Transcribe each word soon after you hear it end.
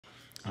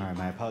All right,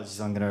 my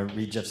apologies. I'm going to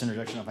read Jeff's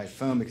introduction off my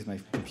phone because my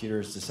computer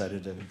has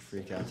decided to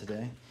freak out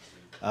today.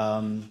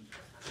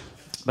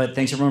 But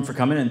thanks, everyone, for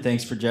coming, and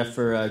thanks for Jeff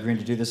for agreeing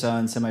to do this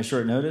on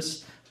semi-short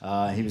notice.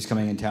 He was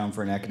coming in town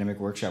for an academic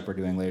workshop we're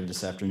doing later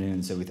this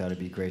afternoon, so we thought it'd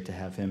be great to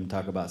have him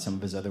talk about some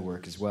of his other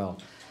work as well.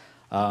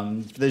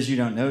 For those of you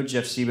who don't know,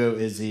 Jeff Sebo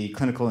is a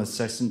clinical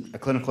assistant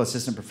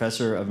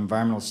professor of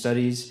environmental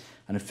studies,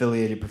 an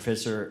affiliated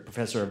professor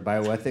of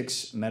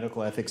bioethics,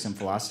 medical ethics, and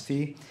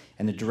philosophy,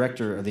 and the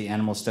director of the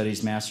Animal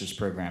Studies Master's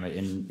Program at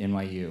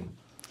NYU.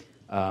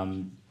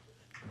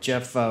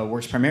 Jeff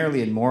works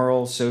primarily in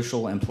moral,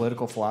 social, and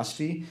political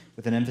philosophy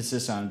with an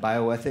emphasis on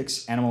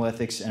bioethics, animal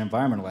ethics, and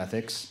environmental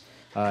ethics.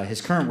 His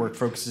current work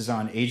focuses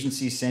on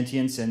agency,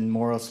 sentience, and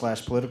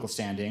moral/political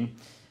standing,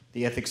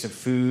 the ethics of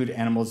food,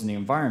 animals, and the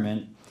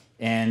environment,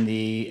 and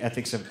the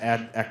ethics of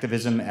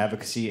activism,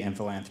 advocacy, and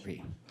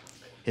philanthropy.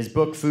 His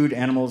book, Food,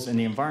 Animals, and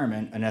the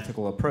Environment, An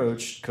Ethical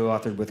Approach,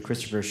 co-authored with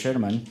Christopher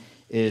Sherman,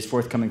 is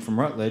forthcoming from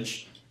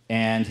Routledge,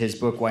 and his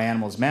book, Why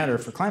Animals Matter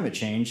for Climate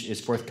Change, is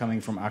forthcoming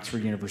from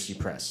Oxford University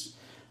Press.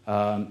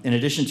 In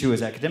addition to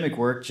his academic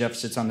work, Jeff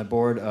sits on the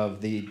board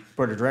of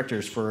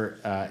directors for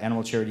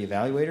Animal Charity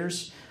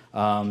Evaluators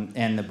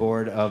and the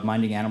board of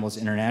Minding Animals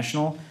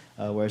International,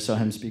 where I saw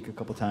him speak a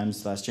couple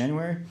times last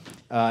January.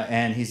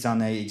 And he's on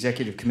the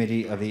executive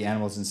committee of the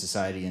Animals in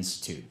Society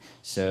Institute.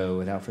 So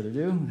without further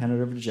ado, I'll hand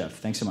it over to Jeff.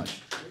 Thanks so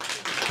much.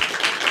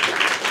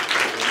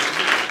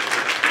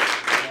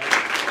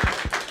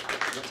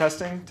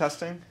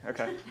 Testing.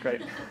 Okay,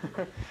 great.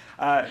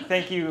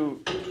 Thank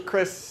you,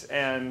 Chris,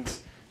 and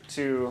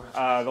to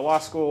the law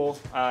school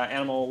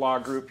animal law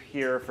group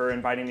here for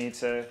inviting me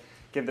to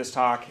give this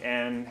talk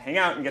and hang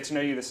out and get to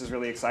know you. This is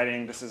really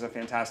exciting. This is a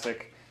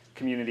fantastic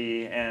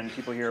community, and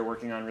people here are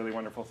working on really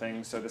wonderful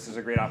things. So this is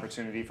a great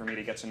opportunity for me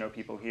to get to know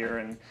people here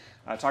and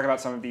talk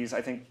about some of these,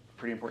 I think,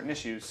 pretty important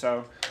issues.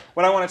 So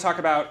what I want to talk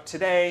about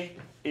today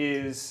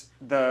is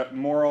the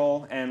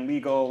moral and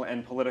legal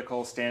and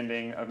political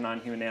standing of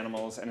non-human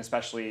animals, and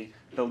especially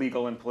the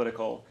legal and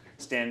political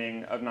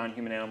standing of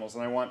non-human animals.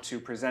 And I want to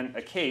present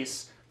a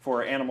case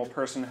for animal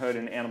personhood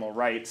and animal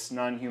rights,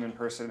 non-human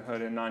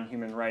personhood and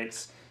non-human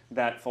rights,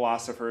 that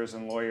philosophers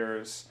and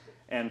lawyers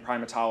and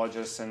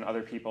primatologists and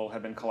other people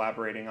have been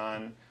collaborating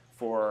on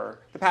for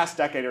the past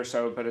decade or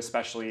so, but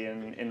especially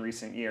in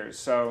recent years.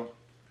 So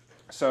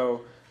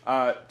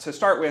to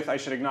start with, I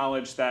should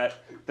acknowledge that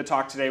the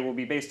talk today will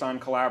be based on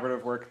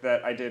collaborative work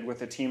that I did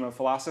with a team of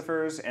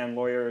philosophers and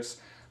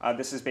lawyers.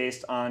 This is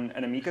based on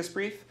an amicus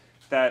brief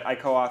that I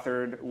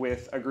co-authored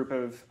with a group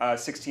of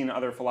 16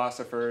 other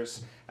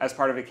philosophers as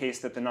part of a case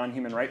that the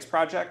Nonhuman Rights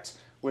Project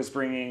was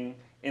bringing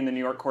in the New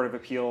York Court of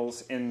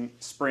Appeals in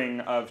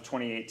spring of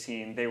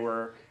 2018. They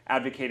were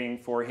advocating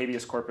for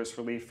habeas corpus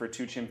relief for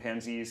two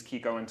chimpanzees,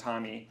 Kiko and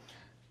Tommy,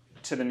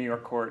 to the New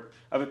York Court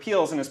of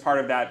Appeals, and as part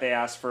of that, they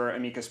asked for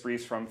amicus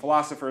briefs from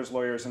philosophers,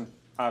 lawyers, and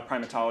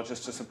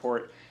primatologists to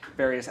support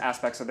various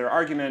aspects of their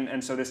argument,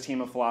 and so this team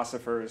of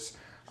philosophers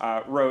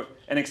wrote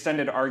an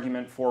extended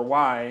argument for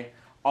why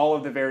all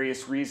of the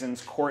various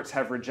reasons courts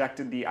have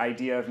rejected the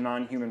idea of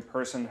non-human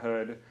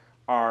personhood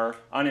are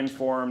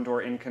uninformed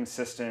or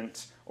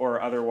inconsistent or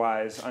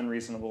otherwise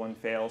unreasonable and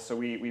fail. So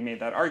we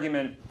made that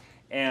argument,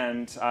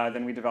 and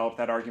then we developed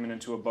that argument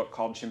into a book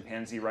called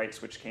Chimpanzee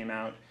Rights, which came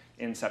out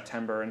in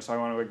September. And so I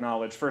want to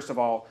acknowledge, first of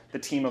all, the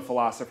team of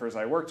philosophers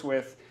I worked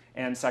with,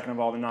 and second of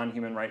all, the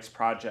Nonhuman Rights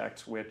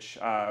Project, which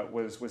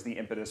was the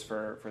impetus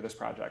for this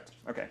project.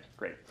 Okay,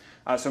 great.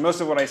 So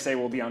most of what I say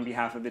will be on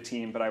behalf of the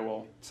team, but I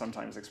will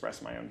sometimes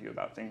express my own view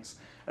about things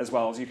as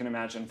well. As you can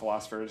imagine,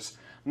 philosophers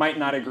might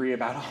not agree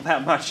about all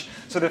that much.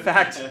 So the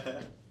fact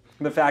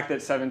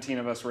that 17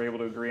 of us were able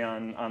to agree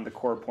on the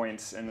core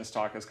points in this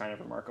talk is kind of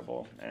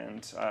remarkable,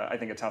 and I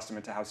think a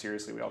testament to how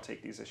seriously we all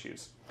take these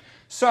issues.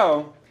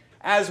 So,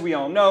 as we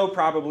all know,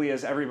 probably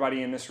as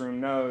everybody in this room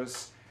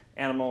knows,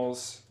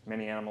 animals,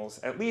 many animals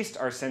at least,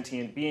 are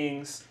sentient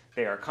beings.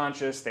 They are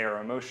conscious, they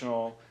are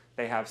emotional,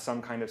 they have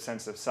some kind of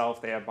sense of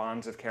self, they have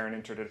bonds of care and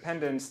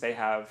interdependence, they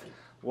have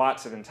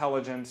lots of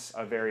intelligence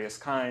of various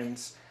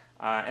kinds,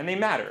 and they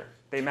matter.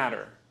 They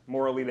matter.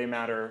 Morally, they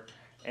matter,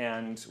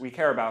 and we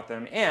care about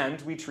them, and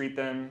we treat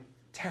them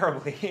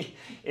terribly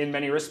in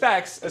many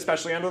respects,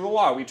 especially under the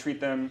law. We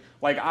treat them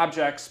like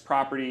objects,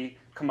 property,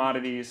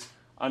 commodities,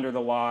 under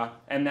the law,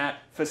 and that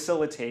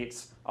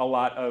facilitates a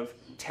lot of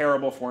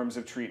terrible forms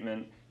of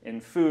treatment in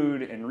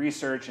food, in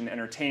research, in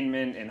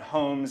entertainment, in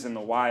homes, in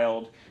the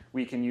wild.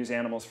 We can use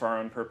animals for our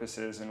own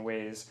purposes in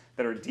ways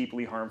that are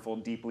deeply harmful,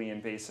 deeply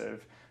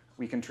invasive.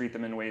 We can treat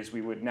them in ways we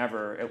would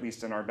never, at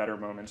least in our better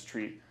moments,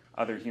 treat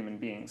other human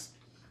beings.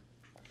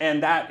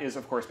 And that is,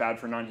 of course, bad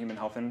for non-human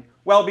health and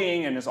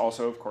well-being, and is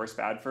also, of course,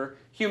 bad for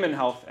human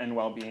health and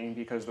well-being,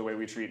 because the way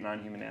we treat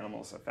non-human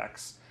animals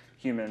affects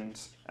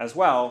humans as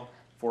well.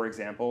 For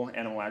example,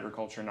 animal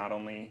agriculture not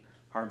only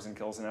harms and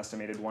kills an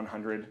estimated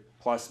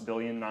 100+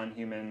 billion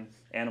non-human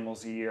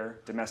animals a year,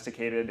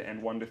 domesticated,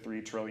 and 1 to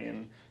 3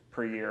 trillion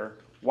per year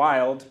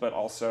wild, but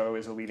also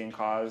is a leading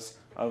cause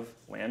of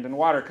land and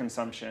water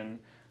consumption,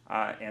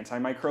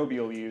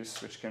 antimicrobial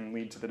use, which can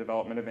lead to the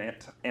development of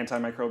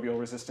antimicrobial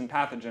resistant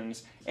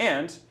pathogens,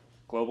 and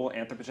global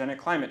anthropogenic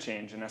climate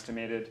change. An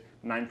estimated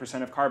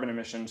 9% of carbon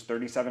emissions,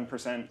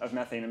 37% of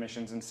methane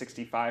emissions, and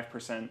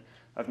 65%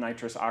 of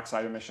nitrous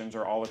oxide emissions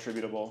are all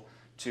attributable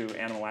to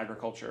animal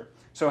agriculture.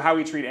 So how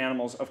we treat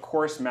animals, of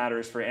course,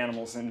 matters for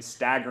animals in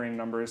staggering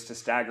numbers to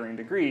staggering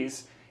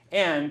degrees,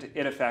 and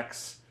it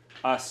affects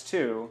us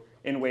too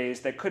in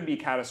ways that could be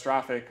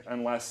catastrophic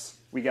unless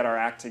we get our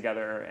act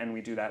together, and we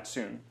do that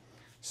soon.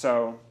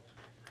 So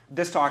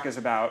this talk is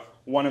about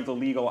one of the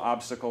legal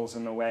obstacles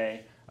in the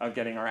way of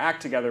getting our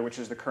act together, which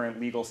is the current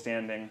legal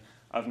standing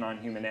of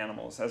non-human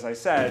animals. As I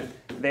said,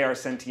 they are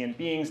sentient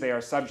beings, they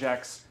are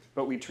subjects,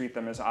 but we treat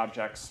them as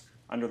objects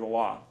under the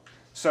law.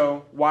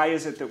 So why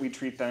is it that we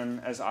treat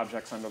them as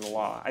objects under the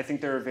law? I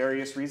think there are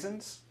various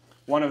reasons.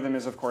 One of them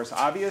is, of course,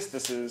 obvious.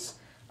 This is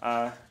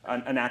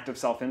an act of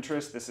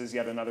self-interest. This is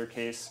yet another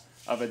case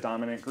of a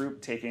dominant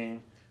group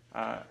taking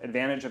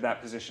advantage of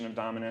that position of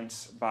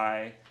dominance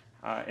by,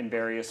 in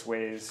various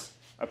ways,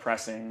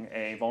 oppressing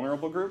a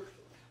vulnerable group.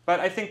 But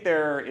I think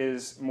there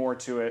is more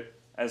to it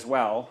as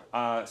well,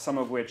 some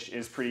of which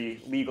is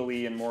pretty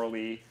legally and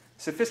morally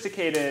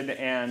sophisticated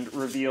and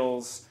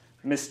reveals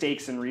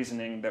mistakes in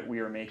reasoning that we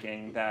are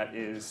making that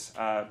is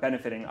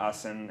benefiting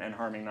us and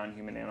harming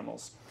non-human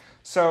animals.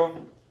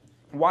 So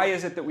why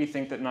is it that we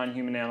think that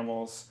non-human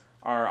animals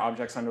are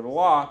objects under the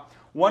law?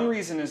 One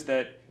reason is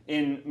that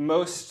in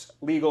most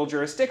legal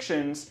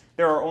jurisdictions,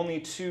 there are only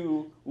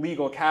two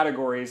legal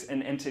categories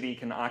an entity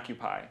can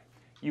occupy.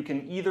 You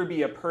can either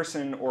be a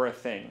person or a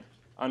thing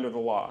under the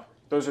law.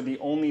 Those are the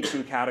only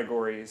two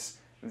categories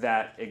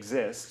that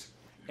exist.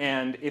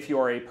 And if you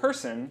are a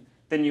person,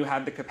 then you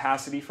have the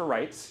capacity for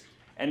rights.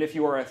 And if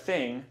you are a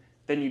thing,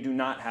 then you do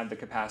not have the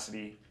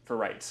capacity for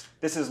rights.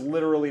 This is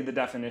literally the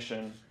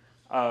definition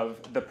of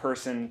the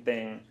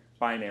person-thing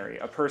binary.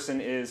 A person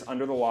is,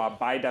 under the law,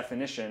 by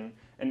definition,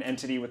 an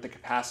entity with the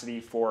capacity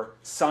for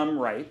some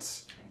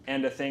rights,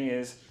 and a thing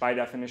is, by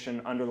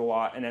definition, under the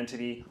law, an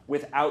entity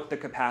without the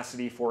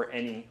capacity for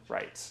any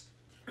rights.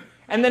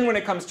 And then when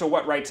it comes to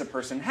what rights a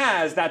person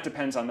has, that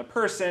depends on the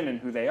person and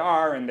who they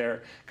are and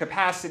their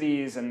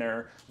capacities and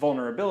their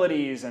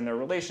vulnerabilities and their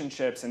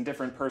relationships, and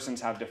different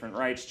persons have different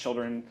rights.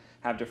 Children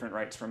have different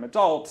rights from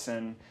adults,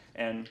 and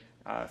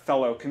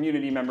fellow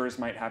community members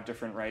might have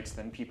different rights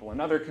than people in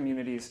other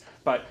communities.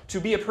 But to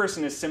be a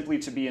person is simply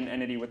to be an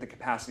entity with the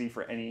capacity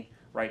for any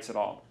rights at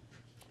all.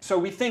 So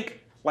we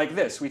think like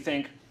this. We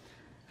think,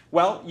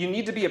 well, you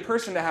need to be a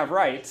person to have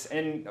rights,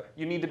 and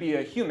you need to be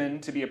a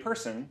human to be a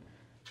person.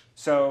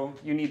 So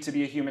you need to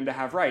be a human to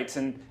have rights.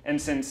 And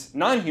since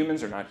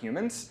non-humans are not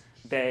humans,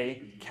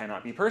 they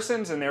cannot be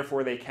persons, and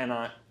therefore they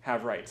cannot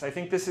have rights. I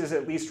think this is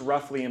at least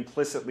roughly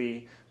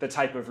implicitly the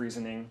type of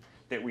reasoning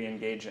that we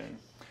engage in.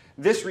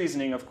 This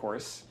reasoning, of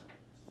course,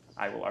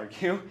 I will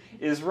argue,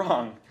 is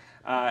wrong.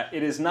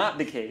 It is not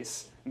the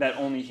case that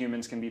only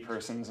humans can be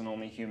persons and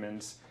only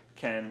humans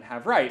can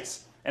have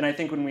rights. And I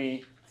think when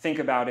we think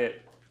about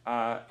it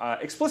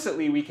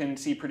explicitly, we can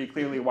see pretty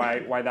clearly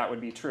why that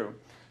would be true.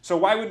 So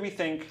why would we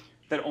think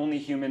that only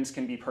humans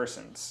can be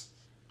persons?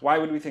 Why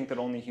would we think that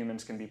only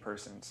humans can be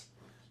persons?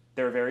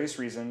 There are various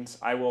reasons.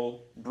 I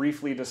will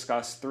briefly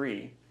discuss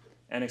three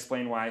and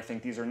explain why I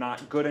think these are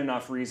not good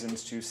enough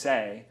reasons to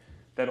say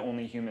that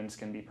only humans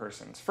can be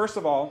persons. First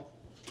of all,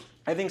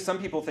 I think some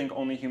people think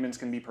only humans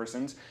can be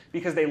persons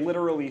because they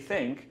literally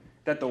think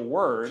that the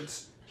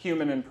words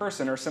human and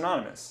person are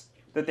synonymous,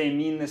 that they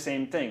mean the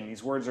same thing.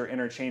 These words are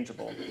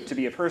interchangeable. To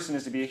be a person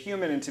is to be a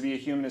human, and to be a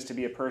human is to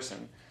be a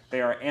person.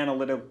 They are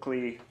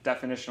analytically,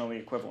 definitionally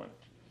equivalent.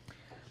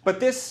 But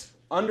this,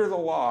 under the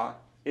law,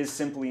 is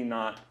simply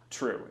not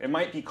true. It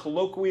might be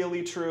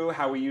colloquially true,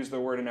 how we use the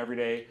word in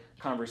everyday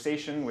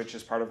conversation, which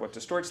is part of what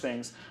distorts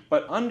things,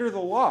 but under the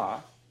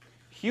law,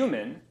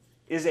 human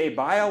is a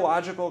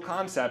biological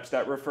concept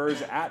that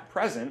refers at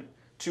present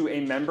to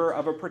a member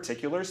of a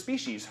particular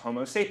species,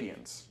 Homo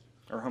sapiens,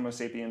 or Homo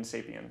sapiens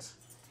sapiens.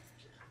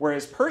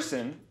 Whereas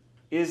person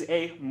is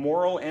a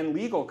moral and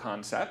legal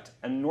concept,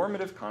 a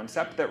normative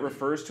concept that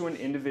refers to an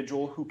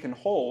individual who can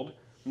hold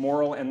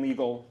moral and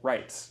legal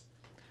rights.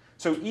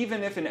 So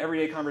even if in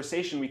everyday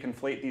conversation we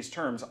conflate these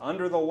terms,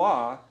 under the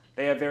law,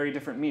 they have very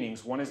different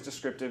meanings. One is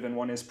descriptive and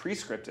one is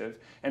prescriptive.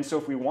 And so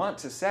if we want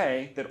to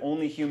say that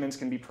only humans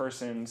can be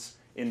persons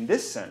in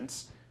this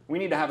sense, we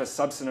need to have a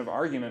substantive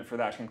argument for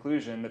that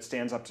conclusion that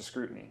stands up to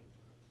scrutiny.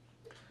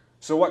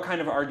 So what kind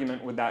of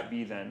argument would that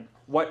be then?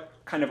 What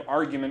kind of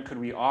argument could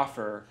we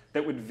offer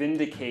that would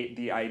vindicate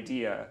the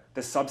idea,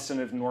 the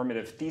substantive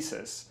normative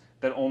thesis,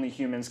 that only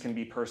humans can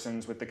be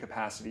persons with the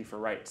capacity for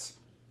rights?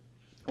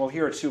 Well,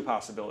 here are two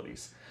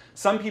possibilities.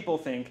 Some people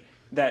think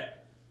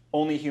that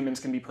only humans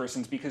can be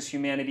persons because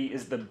humanity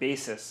is the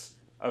basis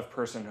of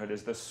personhood,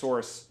 is the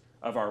source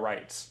of our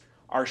rights.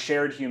 Our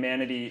shared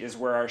humanity is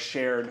where our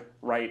shared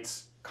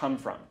rights come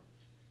from.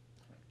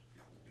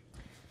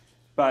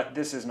 But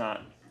this is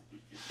not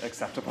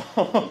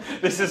acceptable.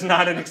 This is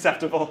not an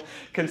acceptable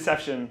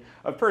conception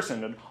of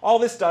personhood. All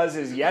this does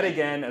is, yet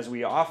again, as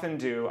we often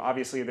do,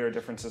 obviously there are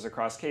differences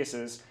across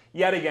cases,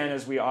 yet again,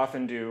 as we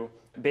often do,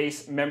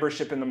 base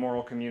membership in the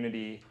moral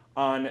community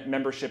on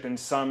membership in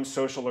some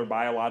social or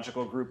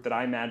biological group that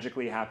I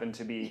magically happen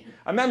to be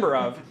a member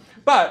of.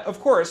 But, of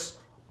course,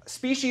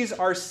 species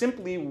are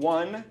simply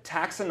one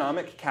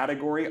taxonomic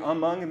category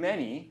among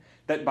many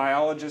that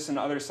biologists and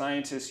other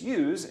scientists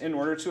use in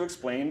order to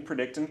explain,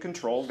 predict, and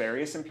control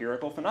various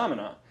empirical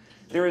phenomena.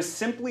 There is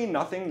simply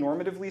nothing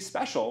normatively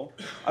special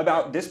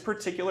about this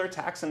particular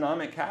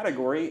taxonomic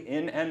category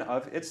in and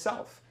of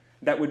itself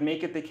that would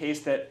make it the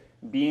case that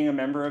being a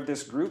member of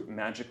this group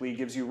magically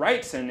gives you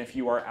rights, and if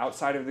you are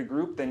outside of the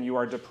group, then you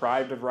are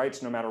deprived of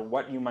rights no matter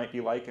what you might be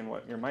like and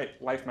what your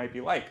life might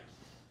be like.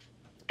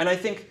 And I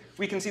think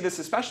we can see this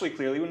especially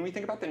clearly when we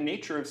think about the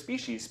nature of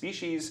species.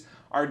 Species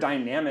are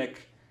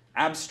dynamic,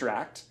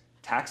 abstract,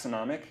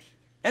 taxonomic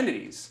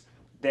entities.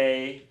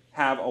 They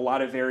have a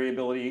lot of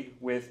variability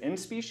within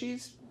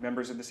species.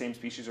 Members of the same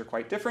species are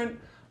quite different.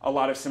 A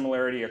lot of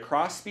similarity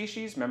across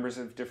species. Members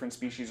of different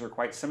species are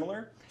quite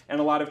similar. And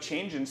a lot of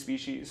change in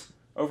species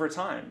over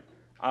time.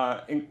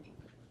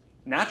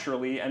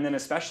 Naturally, and then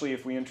especially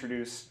if we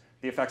introduce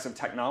the effects of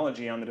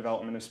technology on the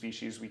development of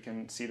species, we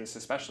can see this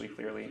especially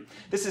clearly.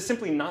 This is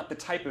simply not the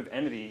type of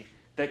entity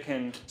that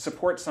can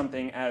support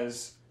something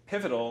as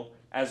pivotal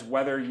as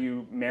whether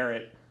you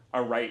merit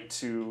a right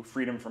to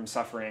freedom from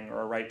suffering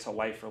or a right to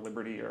life or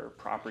liberty or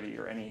property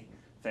or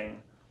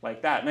anything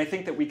like that. And I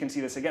think that we can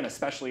see this again,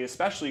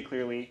 especially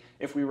clearly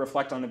if we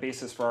reflect on the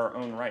basis for our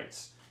own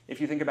rights. If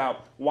you think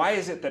about why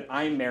is it that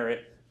I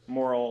merit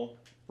moral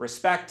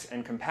respect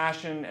and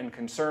compassion and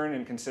concern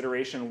and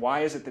consideration,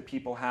 why is it that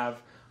people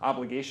have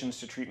obligations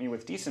to treat me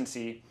with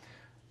decency,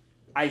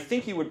 I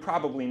think you would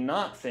probably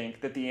not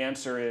think that the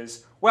answer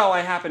is, well,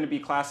 I happen to be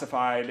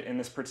classified in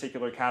this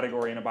particular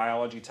category in a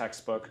biology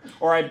textbook,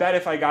 or I bet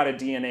if I got a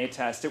DNA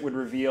test, it would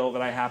reveal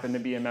that I happen to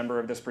be a member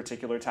of this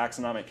particular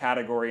taxonomic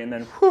category, and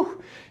then,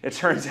 whew, it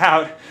turns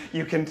out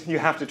you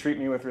have to treat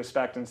me with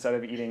respect instead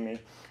of eating me.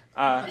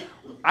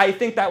 I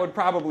think that would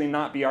probably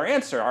not be our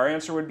answer. Our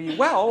answer would be,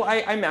 well,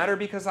 I matter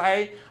because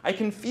I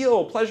can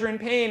feel pleasure and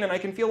pain, and I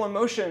can feel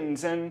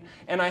emotions, and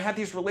I have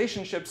these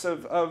relationships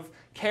of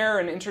care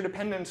and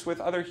interdependence with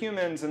other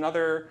humans and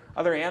other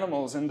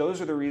animals, and those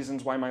are the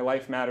reasons why my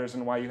life matters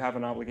and why you have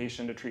an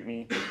obligation to treat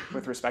me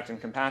with respect and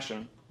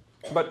compassion.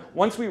 But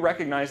once we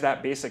recognize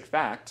that basic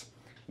fact,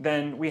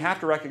 then we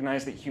have to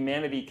recognize that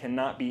humanity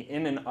cannot be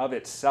in and of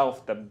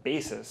itself the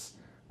basis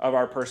of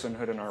our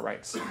personhood and our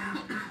rights.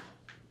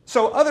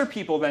 So other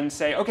people then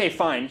say, okay,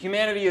 fine,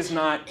 humanity is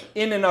not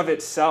in and of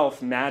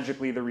itself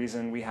magically the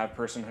reason we have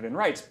personhood and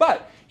rights,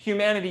 but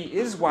humanity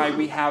is why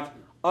we have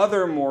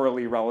other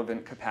morally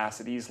relevant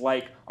capacities,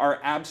 like our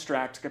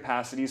abstract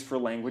capacities for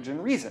language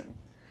and reason.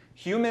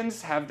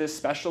 Humans have this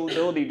special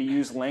ability to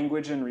use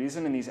language and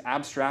reason in these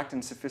abstract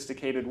and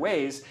sophisticated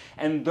ways,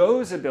 and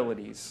those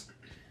abilities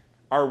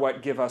are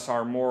what give us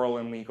our moral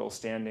and legal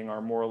standing,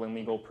 our moral and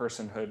legal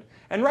personhood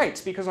and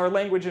rights, because our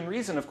language and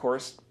reason, of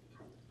course,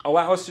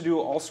 allow us to do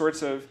all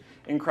sorts of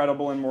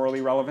incredible and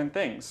morally relevant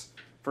things.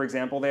 For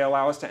example, they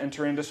allow us to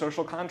enter into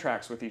social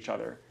contracts with each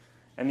other.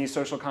 And these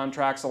social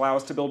contracts allow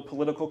us to build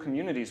political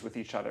communities with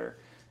each other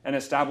and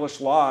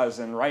establish laws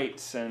and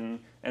rights and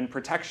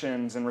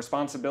protections and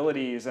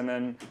responsibilities and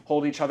then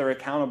hold each other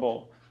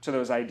accountable to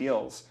those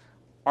ideals.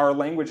 Our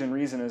language and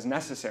reason is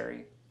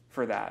necessary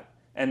for that.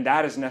 And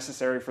that is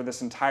necessary for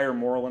this entire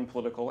moral and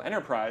political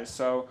enterprise.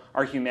 So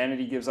our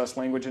humanity gives us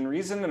language and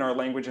reason, and our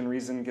language and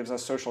reason gives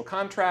us social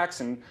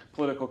contracts and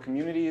political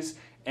communities.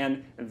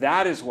 And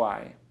that is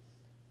why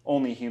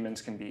only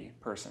humans can be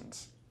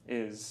persons,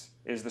 is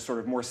the sort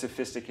of more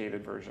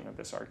sophisticated version of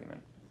this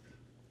argument.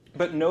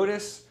 But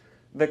notice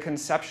the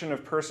conception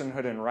of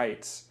personhood and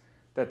rights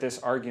that this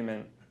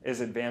argument is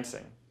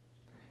advancing.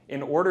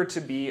 In order to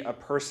be a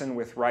person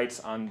with rights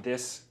on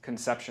this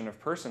conception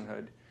of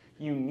personhood,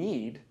 you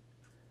need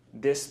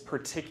this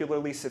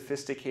particularly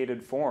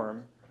sophisticated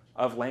form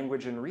of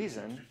language and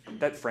reason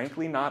that,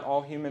 frankly, not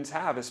all humans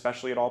have,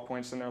 especially at all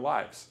points in their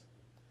lives.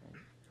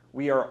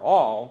 We are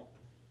all,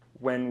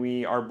 when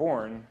we are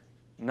born,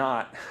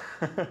 not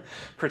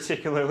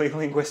particularly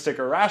linguistic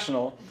or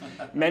rational.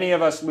 Many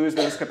of us lose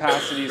those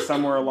capacities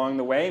somewhere along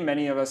the way.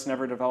 Many of us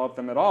never develop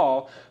them at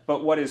all.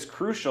 But what is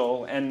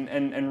crucial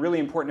and really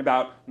important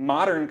about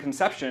modern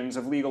conceptions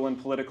of legal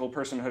and political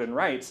personhood and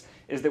rights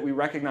is that we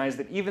recognize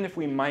that even if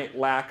we might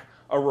lack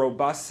a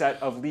robust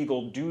set of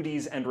legal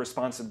duties and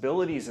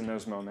responsibilities in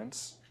those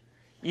moments,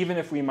 even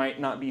if we might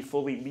not be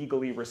fully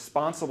legally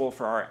responsible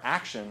for our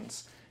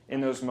actions in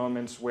those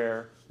moments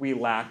where we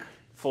lack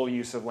full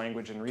use of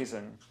language and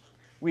reason,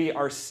 we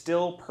are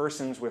still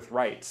persons with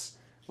rights,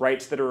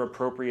 rights that are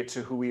appropriate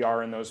to who we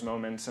are in those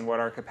moments and what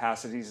our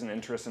capacities and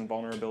interests and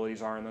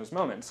vulnerabilities are in those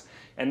moments.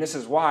 And this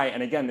is why,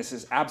 and again, this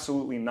is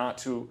absolutely not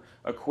to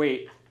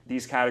equate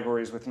these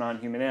categories with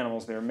non-human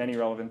animals. There are many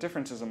relevant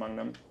differences among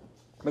them.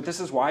 But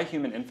this is why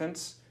human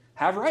infants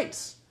have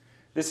rights.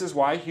 This is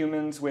why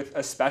humans with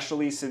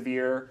especially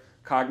severe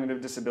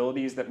cognitive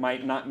disabilities that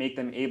might not make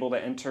them able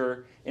to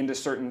enter into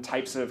certain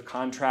types of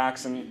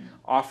contracts and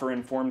offer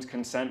informed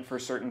consent for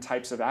certain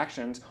types of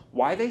actions,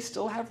 why they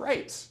still have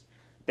rights.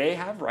 They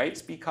have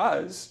rights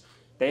because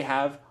they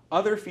have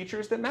other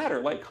features that matter,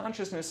 like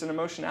consciousness and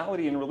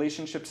emotionality and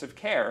relationships of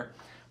care.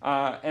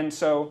 And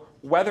so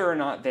whether or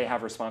not they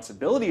have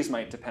responsibilities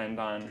might depend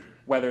on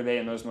whether they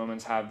in those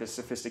moments have this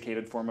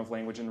sophisticated form of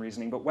language and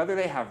reasoning, but whether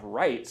they have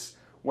rights,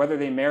 whether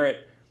they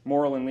merit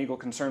moral and legal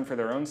concern for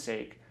their own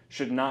sake,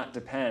 should not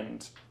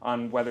depend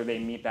on whether they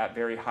meet that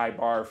very high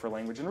bar for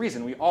language and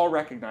reason. We all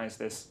recognize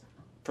this,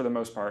 for the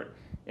most part,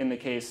 in the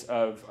case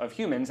of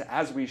humans,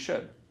 as we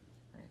should.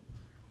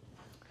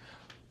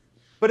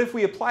 But if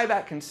we apply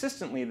that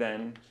consistently,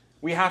 then,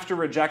 we have to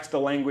reject the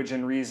language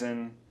and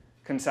reason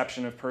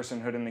conception of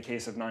personhood in the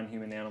case of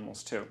non-human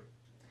animals, too.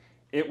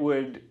 It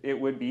would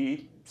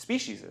be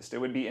speciesist. It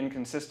would be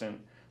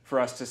inconsistent for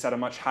us to set a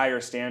much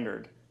higher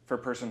standard for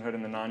personhood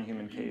in the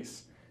non-human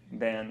case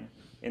than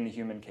in the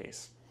human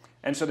case.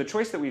 And so the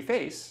choice that we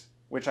face,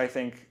 which I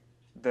think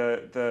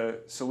the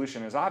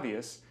solution is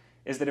obvious,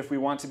 is that if we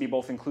want to be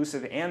both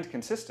inclusive and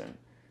consistent,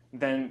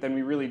 then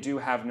we really do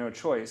have no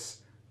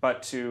choice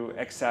but to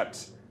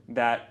accept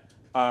that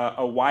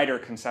a wider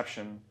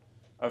conception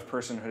of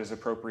personhood is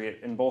appropriate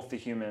in both the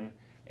human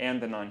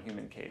and the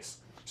non-human case.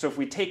 So if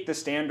we take the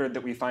standard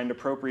that we find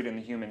appropriate in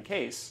the human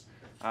case,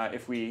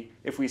 if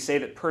we say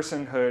that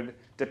personhood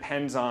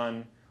depends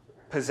on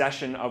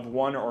possession of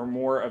one or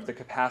more of the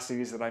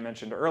capacities that I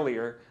mentioned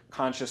earlier,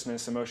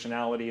 consciousness,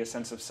 emotionality, a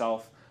sense of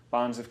self,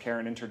 bonds of care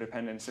and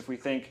interdependence, if we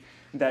think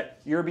that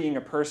you're being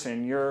a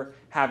person, you're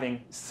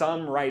having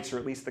some rights, or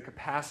at least the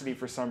capacity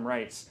for some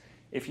rights,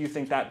 if you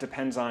think that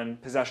depends on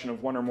possession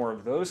of one or more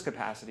of those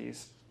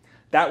capacities,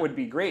 that would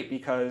be great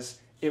because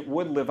it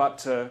would live up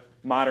to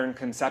modern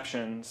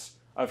conceptions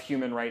of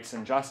human rights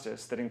and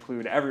justice that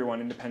include everyone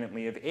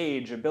independently of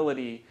age,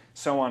 ability,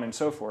 so on and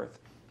so forth.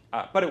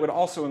 But it would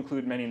also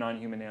include many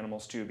non-human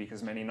animals too,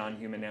 because many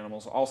non-human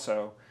animals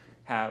also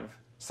have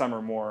some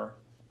or more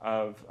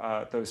of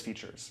those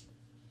features.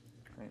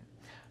 Right?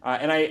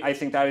 And I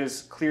think that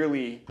is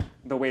clearly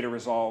the way to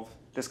resolve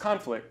this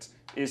conflict,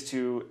 is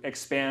to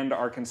expand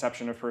our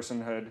conception of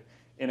personhood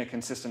in a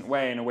consistent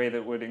way, in a way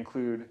that would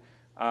include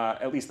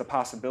at least the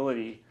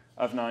possibility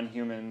of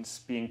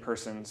non-humans being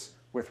persons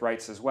with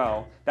rights as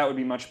well. That would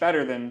be much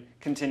better than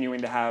continuing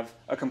to have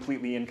a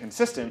completely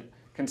inconsistent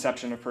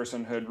conception of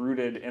personhood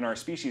rooted in our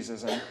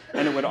speciesism,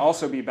 and it would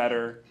also be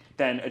better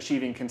than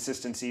achieving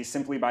consistency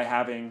simply by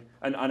having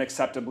an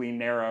unacceptably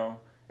narrow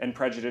and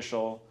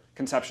prejudicial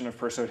conception of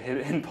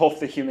personhood in both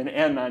the human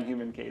and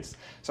non-human case.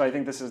 So I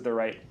think this is the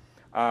right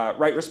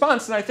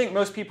response, and I think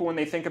most people, when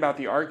they think about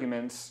the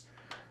arguments,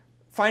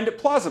 find it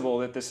plausible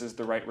that this is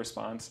the right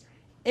response.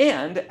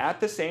 And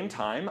at the same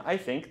time, I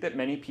think that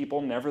many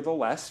people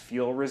nevertheless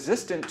feel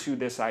resistant to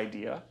this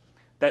idea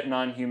that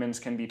non-humans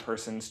can be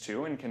persons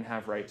too and can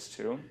have rights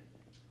too.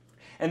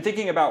 And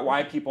thinking about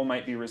why people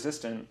might be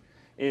resistant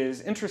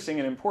is interesting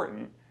and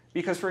important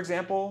because, for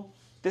example,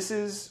 this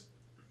is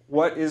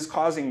what is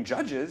causing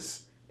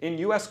judges in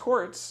US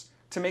courts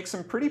to make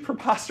some pretty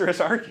preposterous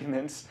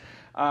arguments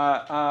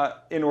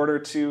in order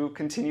to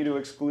continue to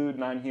exclude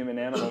non-human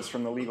animals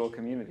from the legal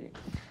community.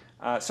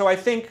 So I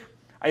think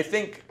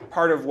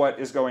part of what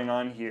is going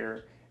on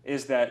here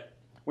is that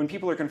when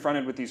people are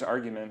confronted with these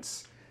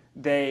arguments,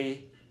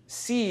 they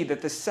see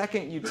that the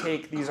second you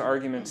take these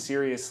arguments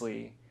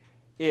seriously,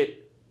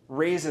 it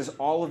raises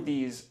all of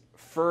these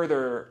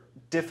further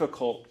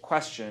difficult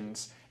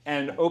questions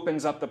and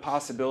opens up the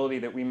possibility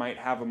that we might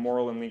have a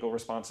moral and legal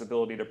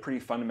responsibility to pretty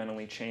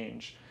fundamentally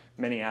change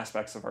many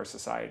aspects of our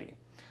society.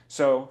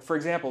 So, for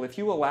example, if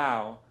you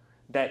allow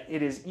that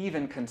it is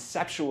even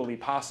conceptually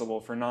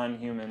possible for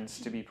non-humans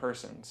to be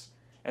persons,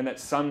 and that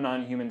some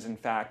non-humans, in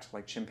fact,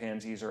 like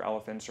chimpanzees or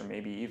elephants or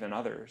maybe even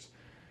others,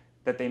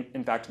 that they,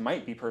 in fact,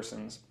 might be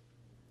persons,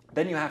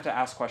 then you have to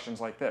ask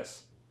questions like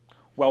this.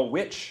 Well,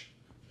 which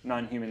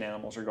non-human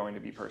animals are going to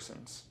be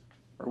persons?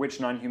 Or which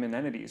non-human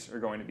entities are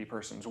going to be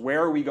persons?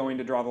 Where are we going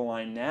to draw the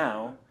line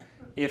now,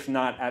 if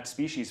not at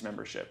species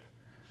membership?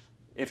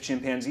 If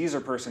chimpanzees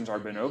are persons, are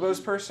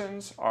bonobos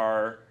persons?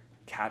 Are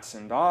cats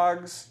and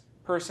dogs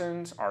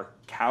persons? Are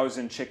cows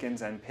and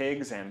chickens and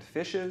pigs and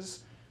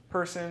fishes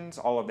persons?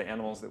 All of the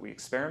animals that we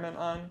experiment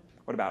on?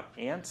 What about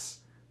ants?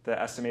 The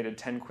estimated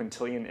 10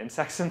 quintillion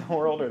insects in the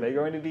world, are they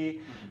going to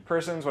be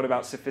persons? What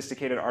about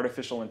sophisticated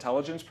artificial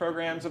intelligence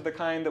programs of the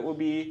kind that will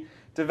be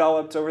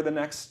developed over the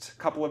next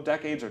couple of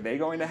decades? Are they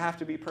going to have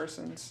to be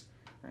persons?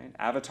 Right?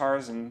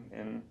 Avatars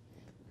in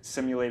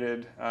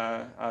simulated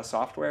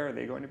software, are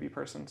they going to be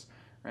persons?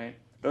 Right?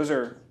 Those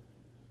are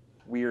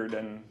weird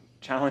and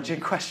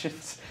challenging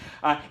questions.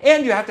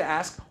 And you have to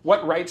ask,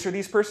 what rights are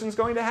these persons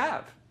going to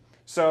have?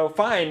 So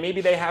fine,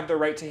 maybe they have the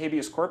right to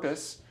habeas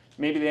corpus.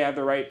 Maybe they have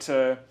the right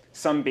to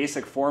some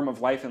basic form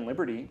of life and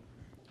liberty.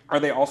 Are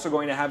they also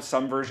going to have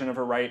some version of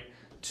a right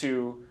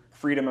to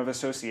freedom of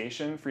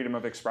association, freedom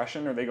of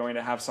expression? Are they going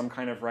to have some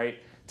kind of right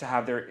to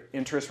have their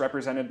interests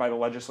represented by the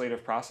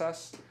legislative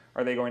process?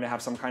 Are they going to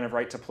have some kind of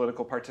right to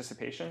political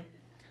participation?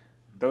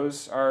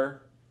 those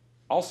are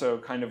also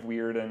kind of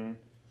weird and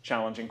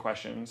challenging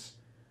questions.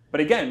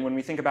 But again, when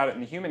we think about it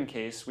in the human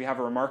case, we have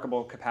a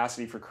remarkable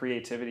capacity for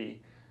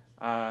creativity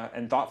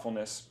and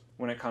thoughtfulness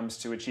when it comes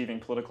to achieving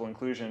political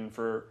inclusion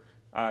for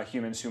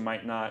humans who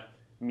might not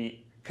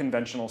meet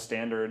conventional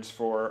standards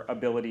for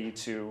ability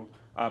to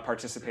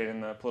participate in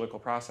the political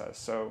process.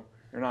 So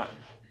they're not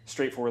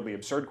straightforwardly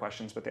absurd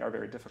questions, but they are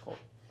very difficult.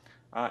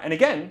 And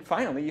again,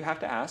 finally, you have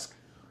to ask,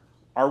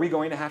 are we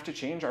going to have to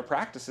change our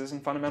practices in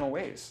fundamental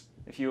ways?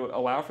 If you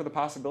allow for the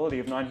possibility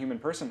of non-human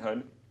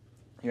personhood,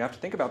 you have to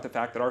think about the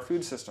fact that our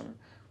food system,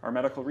 our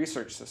medical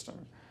research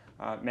system,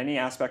 many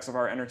aspects of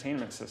our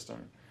entertainment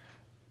system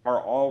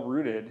are all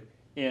rooted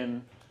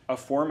in a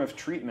form of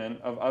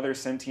treatment of other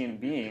sentient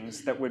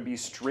beings that would be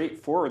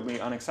straightforwardly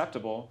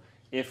unacceptable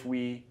if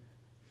we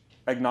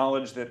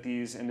acknowledge that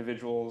these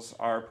individuals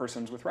are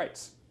persons with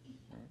rights.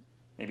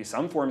 Maybe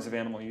some forms of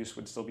animal use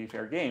would still be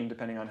fair game,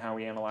 depending on how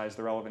we analyze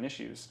the relevant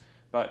issues.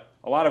 But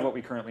a lot of what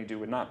we currently do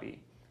would not be.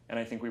 And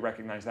I think we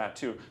recognize that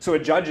too. So a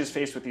judge is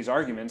faced with these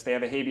arguments. They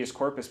have a habeas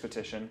corpus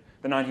petition.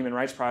 The Nonhuman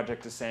Rights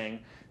Project is saying,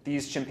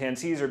 these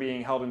chimpanzees are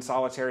being held in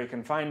solitary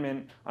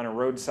confinement on a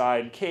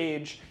roadside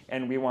cage,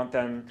 and we want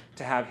them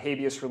to have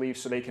habeas relief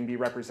so they can be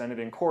represented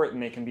in court and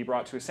they can be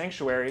brought to a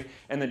sanctuary.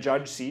 And the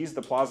judge sees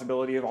the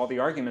plausibility of all the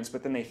arguments,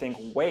 but then they think,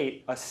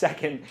 wait a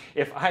second,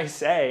 if I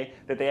say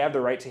that they have the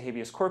right to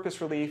habeas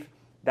corpus relief,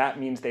 that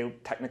means they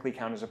technically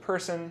count as a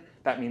person.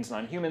 That means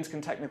non-humans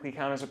can technically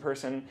count as a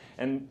person.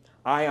 And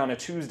I, on a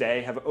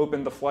Tuesday, have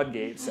opened the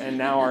floodgates, and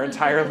now our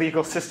entire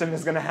legal system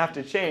is going to have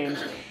to change.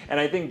 And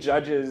I think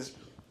judges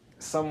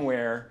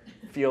somewhere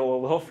feel a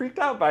little freaked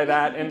out by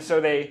that, and so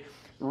they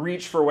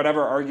reach for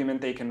whatever argument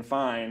they can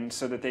find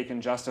so that they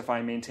can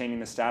justify maintaining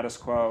the status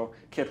quo,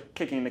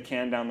 kicking the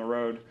can down the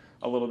road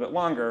a little bit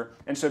longer.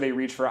 And so they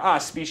reach for,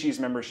 species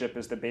membership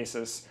is the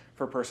basis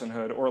for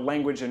personhood, or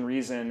language and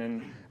reason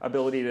and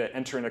ability to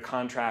enter into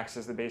contracts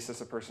as the basis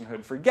of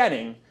personhood,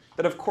 forgetting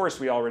that, of course,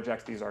 we all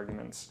reject these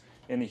arguments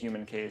in the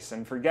human case,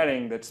 and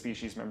forgetting that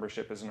species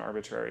membership is an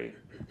arbitrary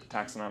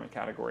taxonomic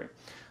category.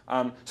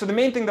 So the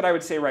main thing that I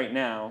would say right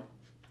now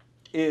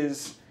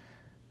is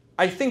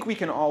I think we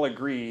can all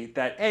agree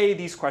that A,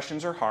 these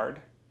questions are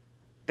hard.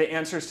 The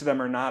answers to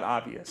them are not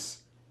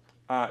obvious.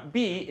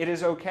 B, it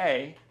is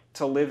okay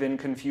to live in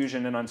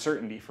confusion and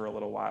uncertainty for a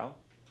little while.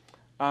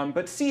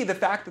 But C, the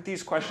fact that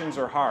these questions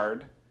are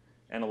hard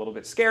and a little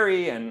bit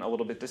scary and a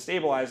little bit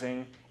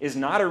destabilizing is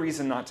not a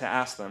reason not to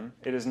ask them.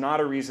 It is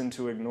not a reason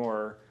to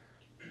ignore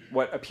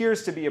what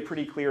appears to be a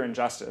pretty clear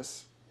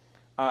injustice,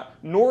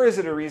 nor is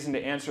it a reason to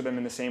answer them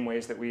in the same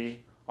ways that we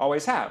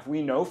always have.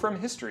 We know from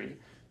history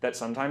that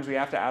sometimes we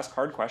have to ask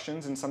hard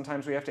questions and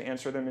sometimes we have to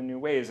answer them in new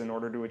ways in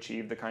order to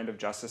achieve the kind of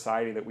just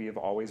society that we have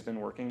always been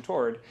working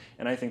toward.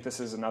 And I think this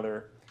is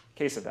another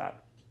case of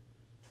that.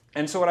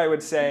 And so what I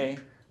would say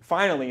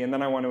finally, and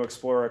then I want to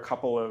explore a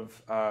couple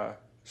of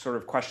sort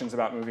of questions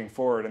about moving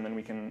forward, and then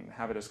we can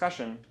have a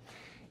discussion,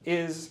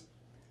 is,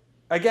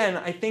 again,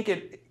 I think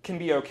it can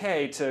be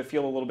okay to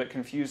feel a little bit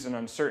confused and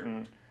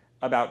uncertain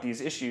about these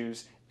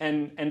issues,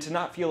 and to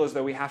not feel as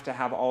though we have to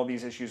have all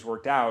these issues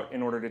worked out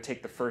in order to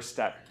take the first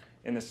step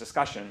in this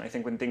discussion. I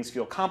think when things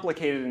feel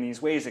complicated in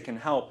these ways, it can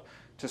help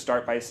to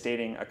start by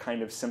stating a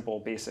kind of simple,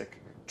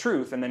 basic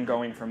truth, and then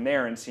going from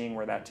there and seeing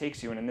where that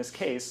takes you. And in this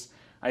case,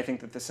 I think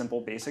that the simple,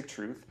 basic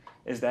truth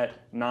is that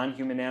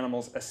non-human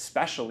animals,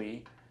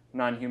 especially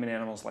non-human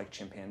animals like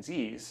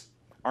chimpanzees,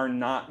 are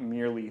not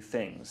merely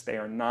things. They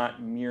are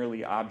not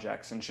merely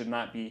objects and should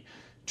not be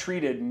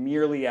treated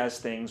merely as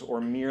things or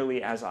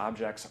merely as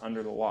objects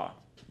under the law.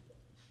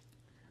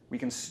 We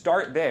can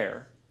start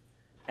there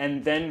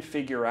and then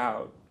figure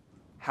out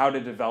how to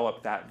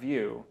develop that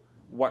view,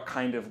 what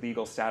kind of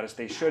legal status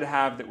they should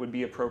have that would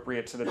be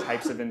appropriate to the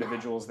types of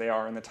individuals they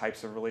are and the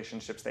types of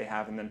relationships they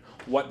have, and then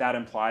what that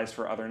implies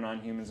for other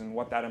non-humans and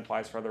what that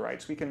implies for other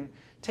rights. We can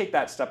take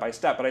that step by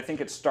step, but I think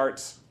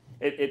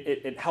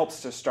it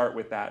helps to start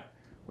with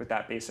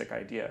that basic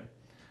idea.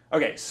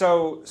 Okay,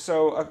 so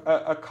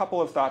a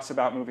couple of thoughts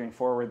about moving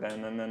forward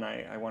then, and then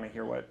I want to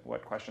hear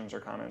what questions or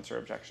comments or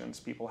objections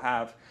people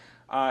have.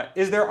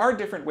 There are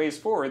different ways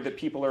forward that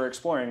people are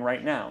exploring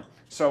right now.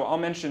 So I'll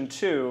mention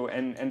two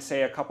and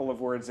say a couple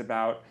of words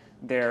about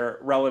their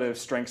relative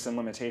strengths and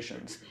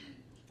limitations.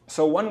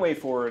 So one way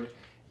forward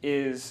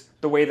is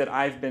the way that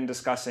I've been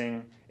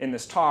discussing in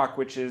this talk,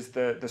 which is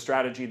the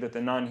strategy that the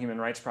Nonhuman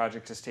Rights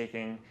Project is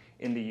taking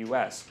in the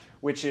US,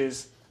 which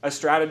is a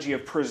strategy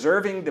of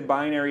preserving the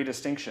binary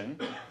distinction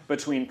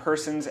between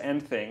persons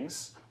and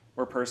things,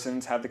 where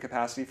persons have the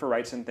capacity for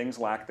rights and things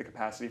lack the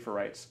capacity for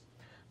rights,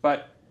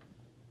 but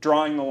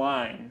drawing the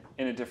line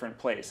in a different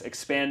place,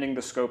 expanding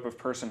the scope of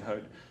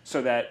personhood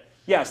so that,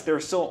 yes, there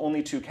are still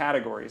only two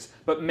categories,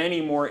 but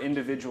many more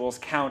individuals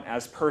count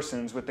as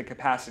persons with the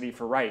capacity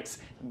for rights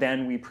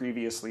than we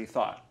previously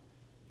thought.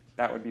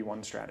 That would be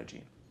one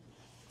strategy.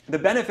 The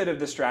benefit of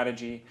this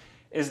strategy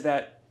is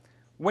that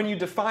when you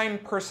define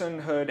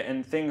personhood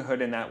and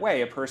thinghood in that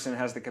way, a person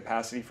has the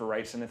capacity for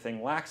rights and a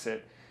thing lacks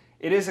it,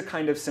 it is a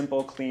kind of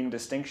simple, clean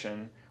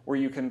distinction where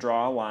you can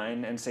draw a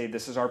line and say,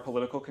 this is our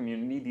political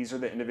community, these are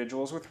the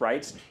individuals with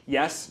rights.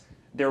 Yes,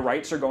 their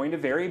rights are going to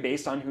vary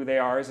based on who they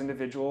are as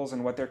individuals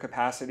and what their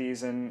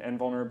capacities and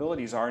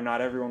vulnerabilities are.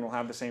 Not everyone will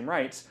have the same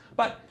rights,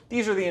 but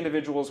these are the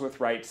individuals with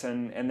rights,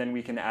 and then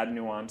we can add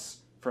nuance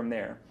from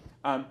there.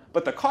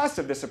 But the cost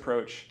of this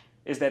approach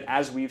is that,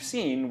 as we've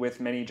seen with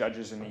many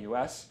judges in the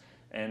US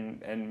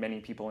and many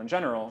people in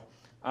general,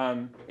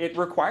 it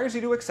requires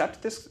you to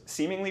accept this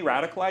seemingly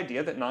radical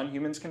idea that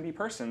non-humans can be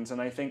persons. And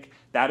I think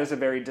that is a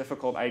very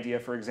difficult idea,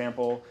 for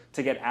example,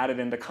 to get added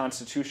into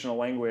constitutional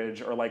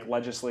language or like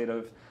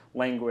legislative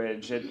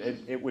language.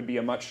 It would be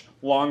a much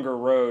longer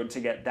road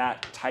to get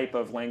that type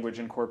of language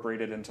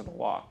incorporated into the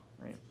law.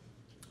 Right?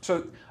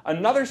 So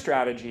another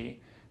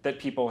strategy that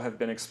people have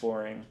been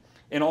exploring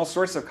in all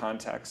sorts of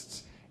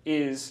contexts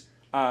is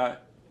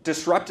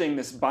disrupting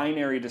this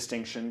binary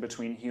distinction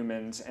between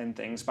humans and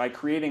things by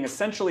creating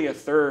essentially a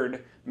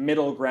third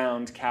middle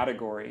ground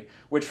category,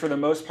 which for the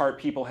most part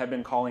people have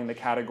been calling the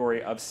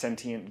category of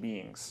sentient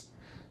beings.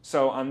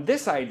 So on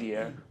this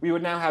idea, we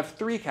would now have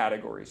three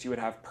categories. You would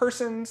have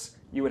persons,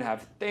 you would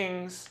have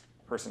things,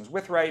 persons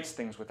with rights,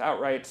 things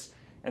without rights,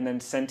 and then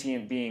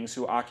sentient beings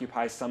who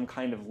occupy some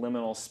kind of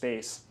liminal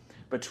space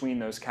between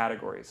those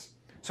categories.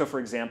 So for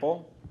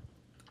example,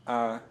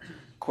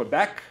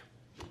 Quebec,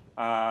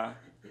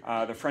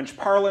 the French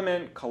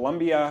Parliament,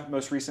 Colombia,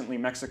 most recently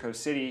Mexico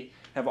City,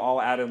 have all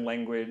added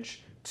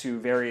language to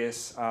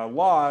various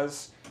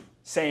laws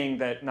saying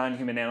that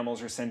non-human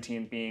animals are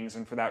sentient beings,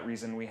 and for that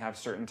reason we have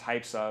certain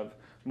types of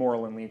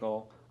moral and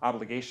legal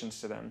obligations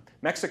to them.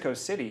 Mexico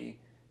City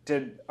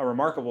did a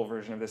remarkable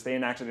version of this. They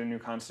enacted a new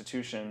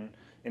constitution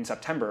in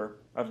September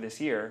of this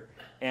year,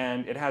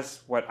 and it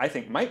has what I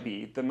think might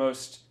be the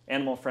most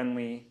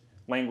animal-friendly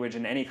language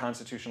in any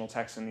constitutional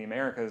text in the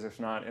Americas, if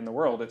not in the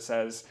world. It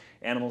says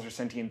animals are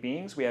sentient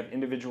beings. We have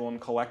individual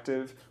and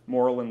collective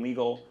moral and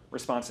legal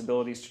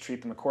responsibilities to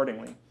treat them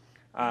accordingly.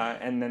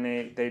 And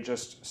then they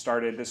just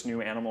started this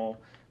new animal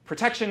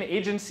protection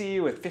agency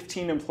with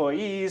 15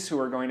 employees who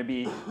are going to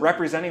be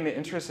representing the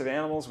interests of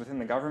animals within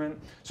the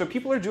government. So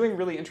people are doing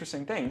really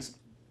interesting things.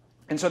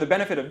 And so the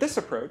benefit of this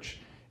approach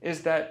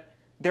is that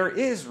there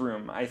is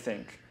room, I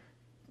think,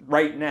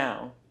 right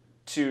now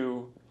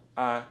to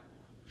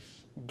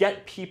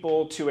get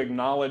people to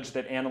acknowledge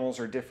that animals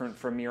are different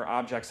from mere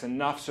objects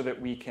enough so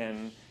that we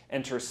can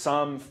enter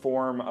some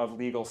form of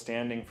legal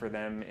standing for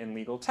them in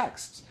legal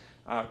texts.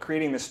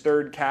 Creating this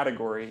third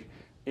category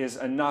is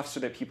enough so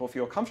that people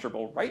feel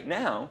comfortable right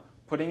now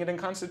putting it in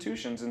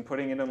constitutions and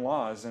putting it in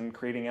laws and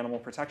creating animal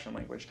protection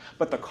language.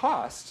 But the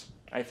cost,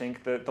 I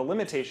think, the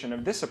limitation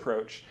of this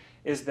approach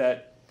is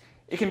that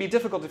it can be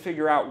difficult to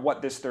figure out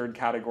what this third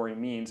category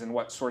means and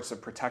what sorts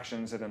of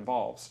protections it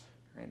involves.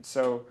 Right?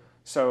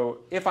 So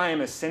if I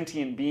am a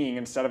sentient being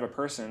instead of a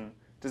person,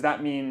 does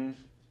that mean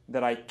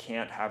that I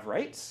can't have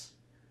rights?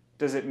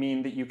 Does it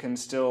mean that you can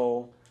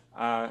still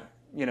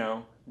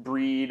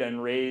breed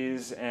and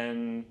raise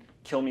and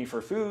kill me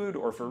for food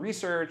or for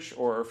research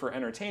or for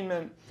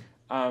entertainment?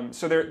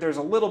 So there's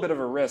a little bit of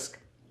a risk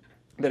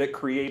that it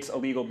creates a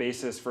legal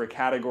basis for a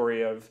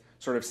category of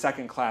sort of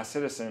second-class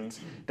citizens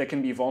that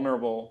can be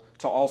vulnerable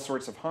to all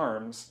sorts of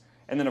harms.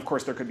 And then, of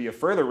course, there could be a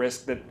further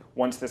risk that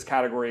once this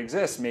category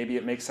exists, maybe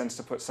it makes sense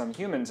to put some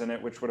humans in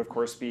it, which would, of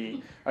course,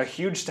 be a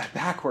huge step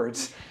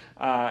backwards.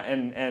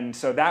 And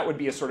so that would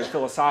be a sort of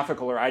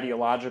philosophical or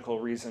ideological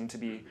reason to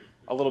be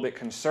a little bit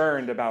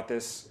concerned about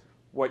this,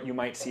 what you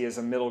might see as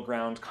a middle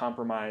ground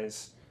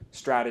compromise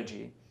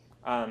strategy.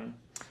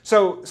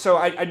 So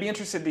I'd be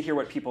interested to hear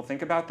what people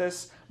think about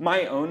this.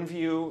 My own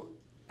view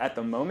at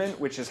the moment,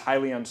 which is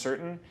highly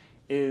uncertain,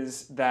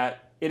 is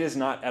that it is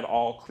not at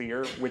all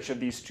clear which of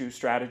these two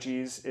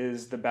strategies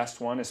is the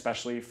best one,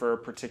 especially for a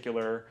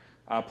particular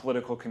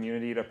political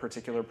community at a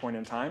particular point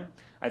in time.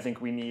 I think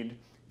we need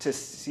to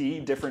see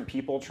different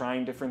people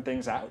trying different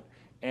things out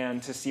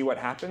and to see what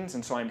happens.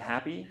 And so I'm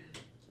happy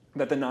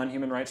that the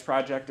Nonhuman Rights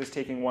Project is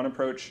taking one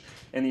approach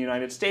in the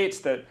United States,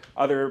 that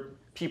other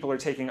people are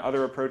taking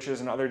other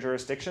approaches in other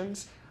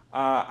jurisdictions.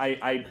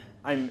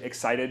 I'm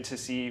excited to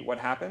see what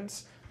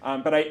happens.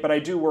 But I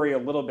do worry a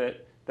little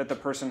bit that the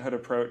personhood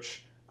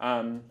approach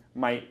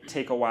might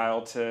take a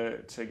while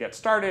to get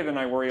started, and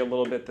I worry a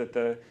little bit that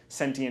the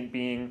sentient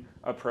being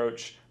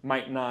approach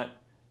might not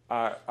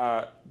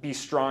be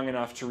strong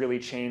enough to really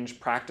change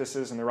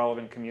practices in the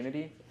relevant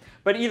community.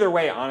 But either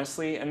way,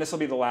 honestly, and this will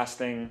be the last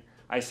thing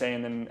I say,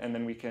 and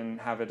then we can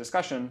have a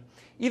discussion.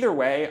 Either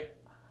way,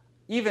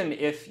 even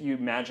if you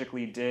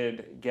magically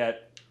did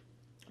get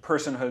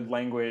personhood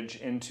language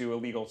into a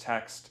legal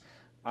text,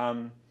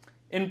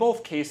 in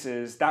both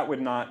cases, that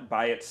would not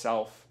by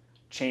itself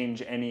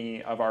change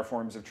any of our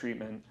forms of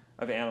treatment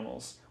of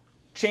animals.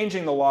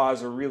 Changing the law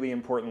is a really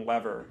important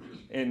lever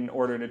in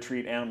order to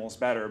treat animals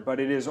better,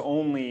 but it is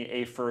only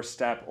a first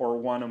step or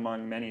one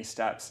among many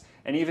steps.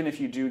 And even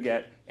if you do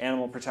get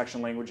animal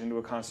protection language into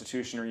a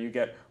constitution, or you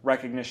get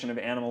recognition of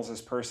animals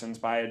as persons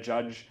by a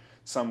judge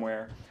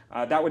somewhere,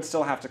 that would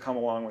still have to come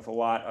along with a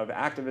lot of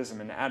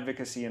activism and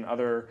advocacy and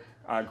other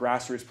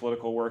grassroots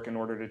political work in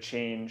order to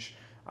change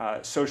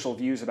social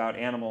views about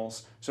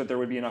animals so that there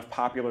would be enough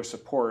popular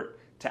support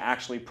to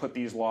actually put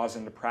these laws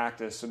into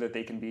practice so that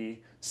they can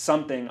be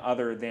something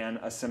other than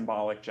a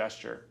symbolic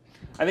gesture.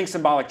 I think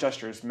symbolic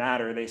gestures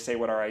matter. They say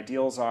what our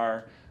ideals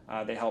are.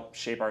 They help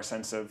shape our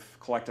sense of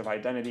collective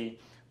identity.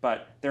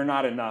 But they're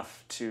not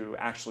enough to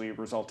actually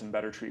result in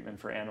better treatment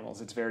for animals.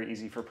 It's very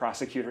easy for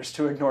prosecutors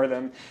to ignore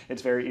them.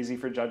 It's very easy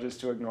for judges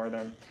to ignore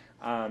them,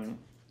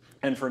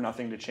 and for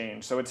nothing to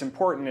change. So it's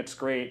important, it's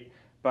great,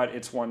 but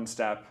it's one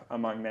step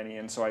among many.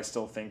 And so I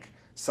still think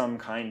some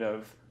kind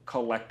of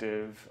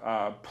collective,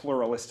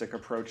 pluralistic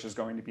approach is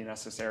going to be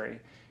necessary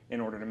in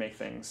order to make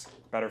things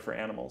better for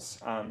animals.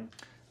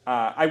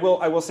 I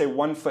will say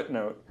one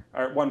footnote,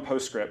 or one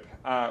postscript,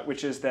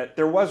 which is that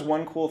there was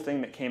one cool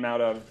thing that came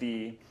out of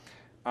the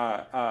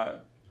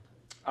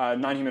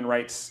Nonhuman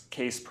Rights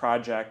Case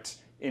project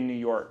in New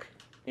York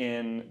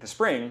in the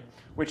spring,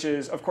 which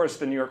is, of course,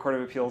 the New York Court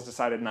of Appeals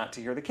decided not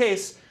to hear the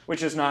case,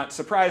 which is not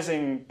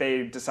surprising.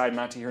 They decide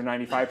not to hear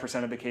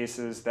 95% of the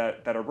cases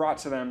that are brought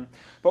to them.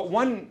 But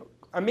one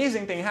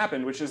amazing thing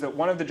happened, which is that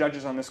one of the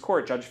judges on this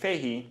court, Judge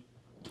Fahey,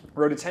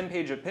 wrote a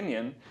 10-page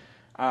opinion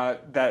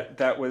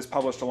that was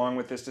published along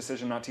with this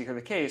decision not to hear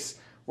the case,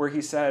 where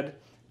he said,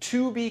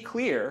 to be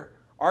clear,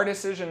 our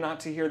decision not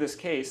to hear this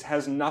case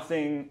has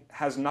nothing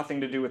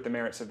to do with the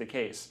merits of the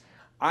case.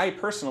 I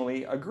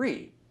personally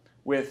agree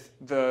with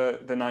the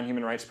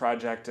Nonhuman Rights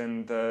Project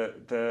and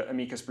the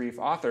amicus brief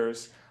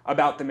authors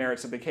about the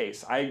merits of the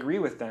case. I agree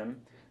with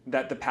them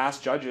that the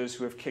past judges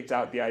who have kicked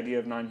out the idea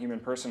of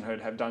nonhuman personhood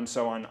have done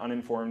so on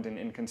uninformed and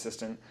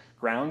inconsistent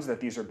grounds,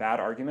 that these are bad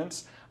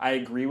arguments. I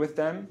agree with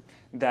them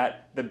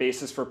that the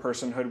basis for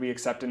personhood we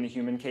accept in the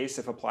human case,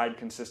 if applied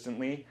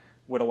consistently,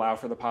 would allow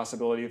for the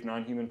possibility of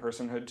nonhuman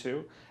personhood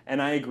too.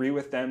 And I agree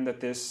with them that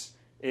this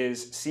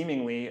is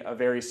seemingly a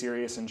very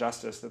serious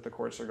injustice that the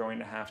courts are going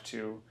to have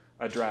to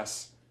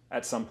address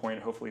at some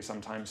point, hopefully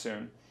sometime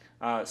soon.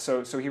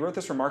 So he wrote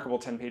this remarkable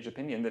 10-page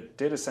opinion that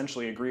did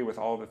essentially agree with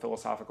all of the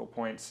philosophical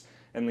points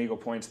and legal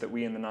points that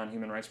we in the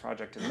Nonhuman Rights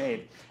Project have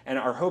made. And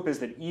our hope is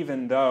that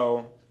even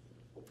though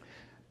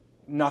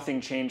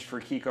nothing changed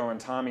for Kiko and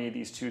Tommy,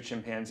 these two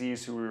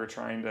chimpanzees who we were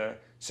trying to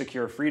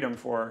secure freedom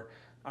for,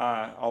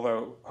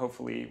 although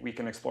hopefully we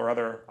can explore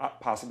other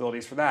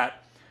possibilities for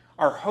that,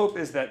 our hope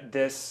is that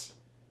this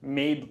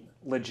made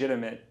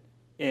legitimate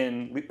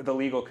in the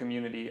legal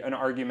community an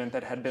argument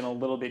that had been a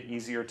little bit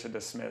easier to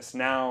dismiss.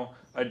 Now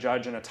a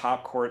judge in a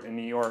top court in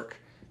New York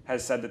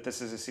has said that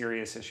this is a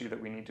serious issue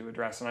that we need to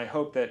address. And I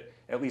hope that,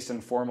 at least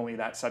informally,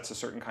 that sets a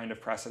certain kind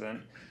of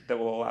precedent that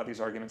will allow these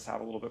arguments to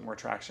have a little bit more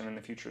traction in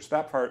the future. So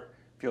that part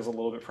feels a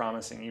little bit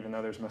promising, even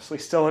though there's mostly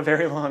still a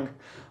very long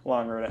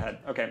road ahead.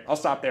 Okay, I'll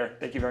stop there.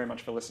 Thank you very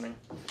much for listening.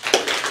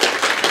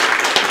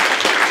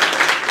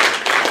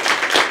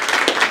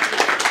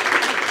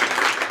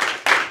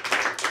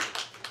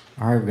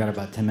 All right, we've got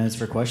about 10 minutes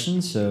for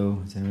questions, so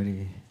does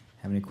anybody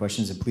have any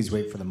questions? And please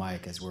wait for the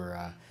mic as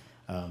we're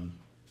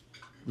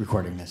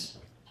recording this.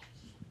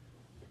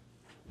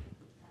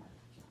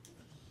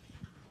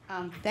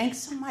 Thanks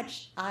so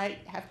much. I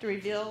have to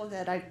reveal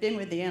that I've been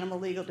with the Animal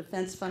Legal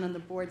Defense Fund on the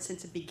board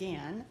since it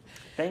began.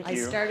 Thank you.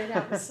 I started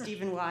out with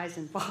Stephen Wise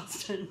in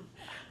Boston,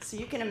 so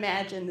you can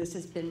imagine this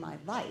has been my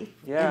life.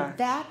 Yeah. And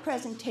that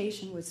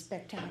presentation was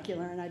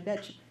spectacular, and I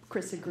bet you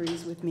Chris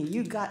agrees with me.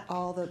 You got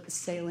all the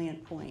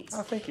salient points.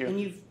 Oh, thank you. And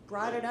you've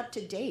brought it up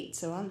to date,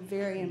 so I'm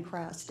very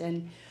impressed.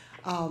 And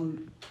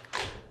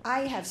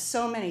I have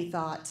so many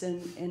thoughts,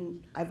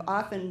 and I've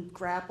often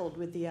grappled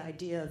with the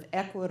idea of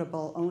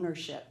equitable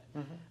ownership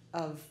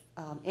of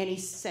any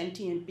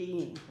sentient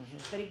being.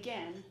 But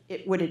again,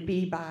 would it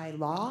be by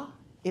law?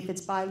 If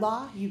it's by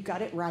law, you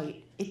got it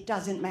right. It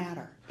doesn't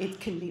matter. It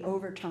can be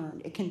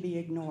overturned. It can be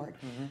ignored.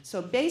 So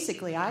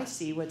basically, I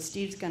see what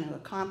Steve's going to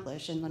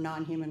accomplish in the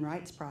Nonhuman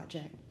Rights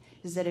Project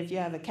is that if you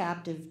have a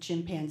captive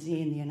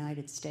chimpanzee in the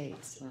United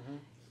States,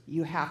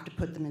 you have to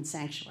put them in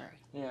sanctuary.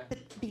 Yeah.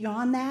 But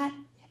beyond that,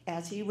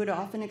 as he would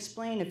often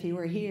explain if he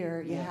were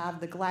here, you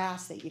have the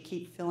glass that you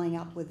keep filling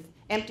up with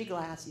empty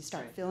glass. You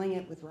start filling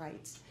it with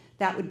rights.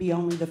 That would be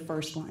only the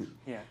first one.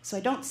 Yeah. So I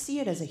don't see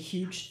it as a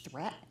huge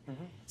threat.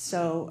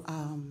 So,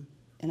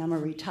 and I'm a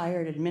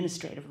retired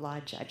administrative law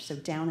judge, so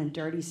down and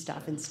dirty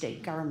stuff in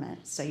state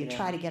government. So you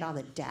try to get all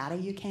the data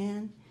you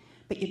can,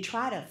 but you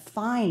try to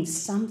find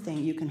something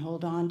you can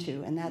hold on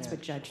to, and that's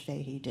what Judge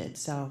Fahey did.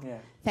 So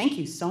thank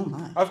you so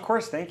much. Of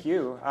course, thank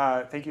you.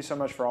 Thank you so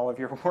much for all of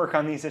your work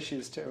on these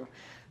issues too.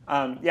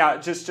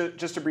 Just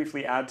to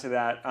briefly add to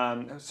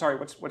that, sorry,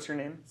 what's your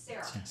name?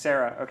 Sarah.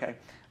 Sarah, okay.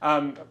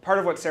 Part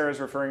of what Sarah is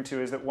referring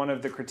to is that one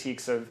of the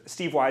critiques of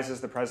Steve Wise is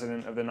the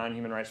president of the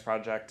Nonhuman Rights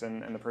Project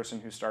and the person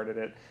who started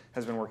it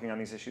has been working on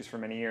these issues for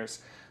many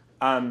years.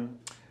 One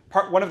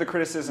of the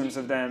criticisms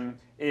of them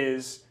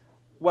is,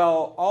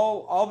 well,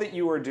 all that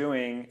you are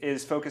doing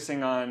is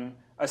focusing on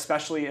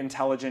especially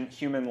intelligent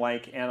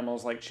human-like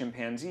animals like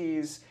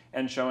chimpanzees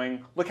and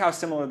showing, look how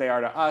similar they are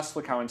to us,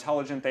 look how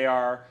intelligent they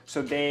are,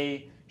 so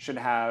they should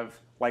have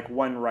like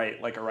one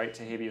right, like a right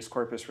to habeas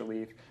corpus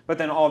relief, but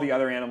then all the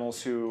other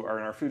animals who are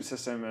in our food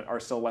system are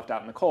still left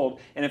out in the cold.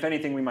 And if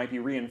anything, we might be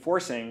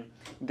reinforcing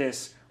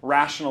this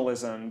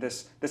rationalism,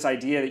 this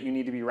idea that you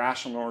need to be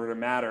rational in order to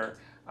matter.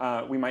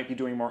 We might be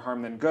doing more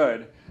harm than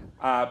good.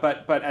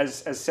 But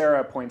as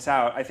Sarah points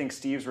out, I think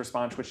Steve's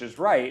response, which is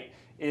right,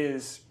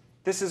 is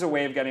this is a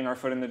way of getting our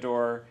foot in the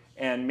door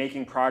and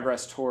making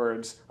progress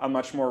towards a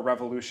much more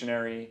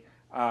revolutionary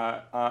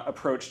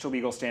approach to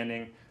legal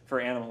standing for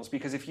animals.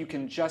 Because if you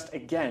can just,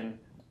 again,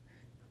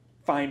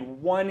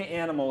 find one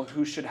animal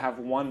who should have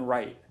one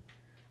right,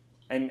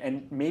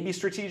 and maybe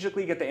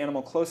strategically get the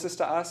animal closest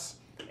to us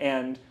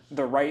and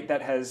the right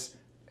that has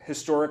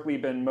historically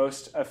been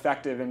most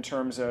effective in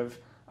terms of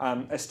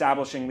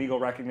establishing legal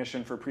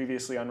recognition for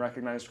previously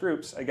unrecognized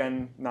groups,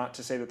 again, not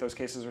to say that those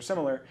cases are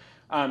similar,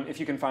 if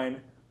you can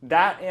find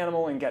that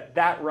animal and get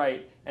that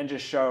right and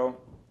just show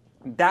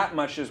that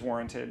much is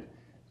warranted,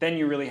 then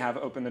you really have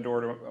opened the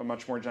door to a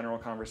much more general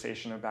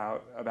conversation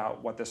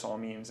about what this all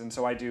means. And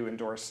so I do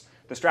endorse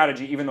the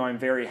strategy, even though I'm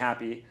very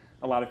happy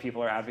a lot of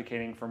people are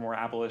advocating for more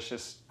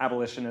abolitionist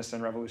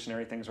and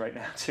revolutionary things right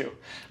now, too.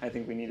 I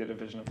think we needed a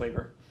division of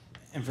labor.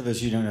 And for those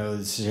of you who don't know,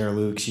 this is Sarah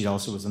Luke. She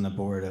also was on the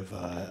board of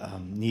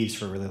Needs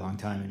for a really long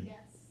time.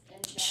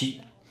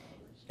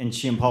 And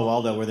she and Paul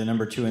Waldo were the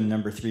number 2 and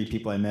number 3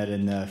 people I met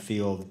in the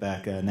field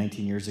back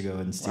 19 years ago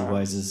in Steve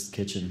Wise's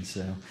kitchen.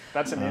 So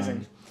that's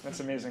amazing. That's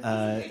amazing.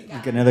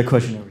 Got another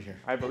question over here.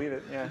 I believe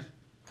it, yeah.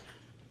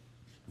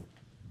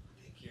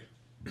 Thank you.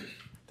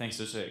 Thanks,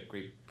 this was a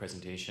great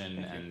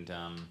presentation. And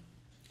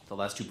the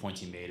last 2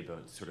 points you made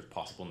about sort of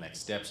possible next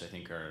steps, I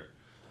think are,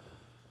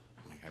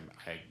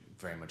 I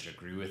very much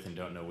agree with and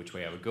don't know which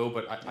way I would go,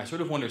 but I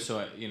sort of wonder,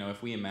 so,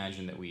 if we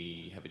imagine that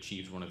we have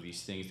achieved one of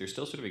these things, there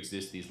still sort of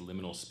exist these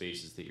liminal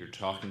spaces that you're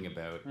talking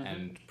about,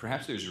 and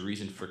perhaps there's a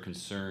reason for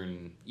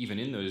concern even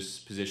in those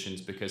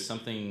positions, because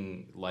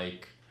something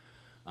like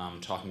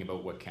talking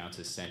about what counts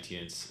as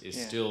sentience is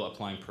still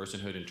applying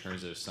personhood in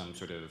terms of some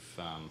sort of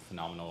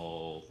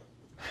phenomenal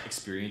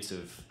experience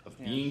of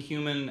being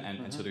human,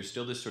 and so there's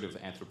still this sort of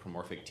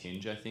anthropomorphic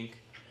tinge, I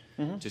think,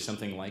 to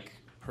something like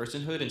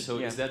personhood. And so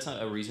is that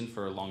a reason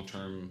for a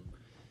long-term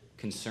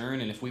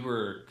concern? And if we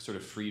were sort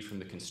of freed from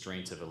the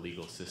constraints of a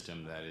legal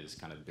system that is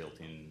kind of built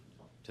in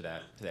to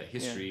that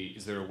history,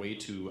 is there a way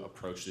to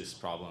approach this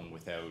problem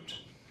without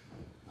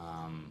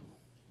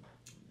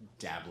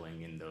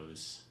dabbling in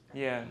those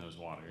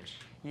waters?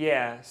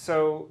 Yeah,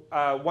 so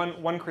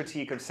one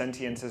critique of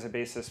sentience as a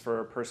basis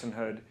for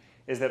personhood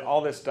is that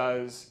all this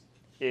does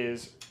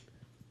is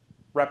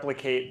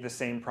replicate the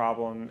same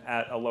problem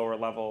at a lower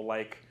level.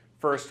 Like,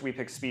 first we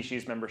picked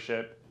species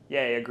membership,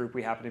 yay, a group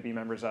we happen to be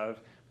members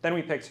of. Then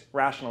we picked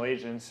rational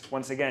agents,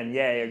 once again,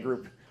 yay, a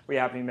group we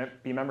happen to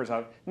be members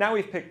of. Now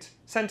we've picked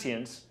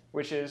sentience,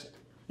 which is,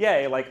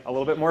 yay, like a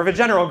little bit more of a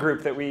general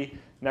group that we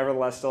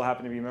nevertheless still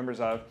happen to be members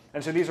of.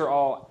 And so these are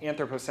all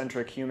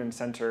anthropocentric,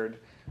 human-centered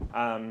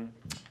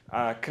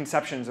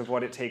conceptions of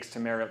what it takes to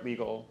merit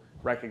legal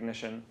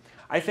recognition.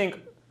 I think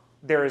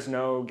there is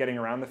no getting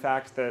around the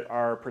fact that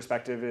our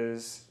perspective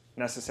is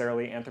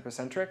necessarily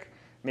anthropocentric.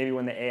 Maybe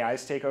when the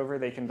AIs take over,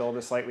 they can build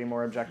a slightly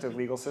more objective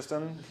legal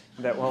system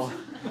that will.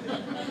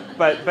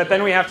 But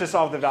then we have to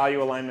solve the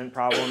value alignment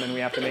problem, and we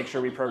have to make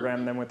sure we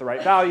program them with the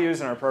right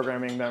values, and our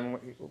programming them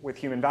with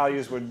human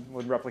values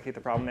would replicate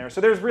the problem there. So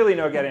there's really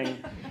no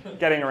getting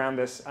around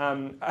this.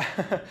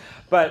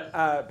 But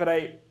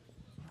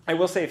I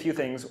will say a few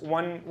things.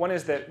 One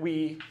is that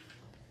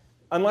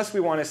unless we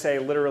want to say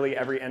literally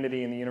every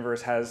entity in the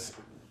universe has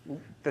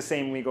the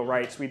same legal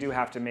rights, we do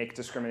have to make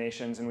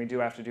discriminations, and we do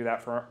have to do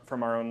that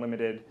from our own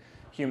limited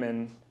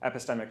human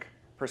epistemic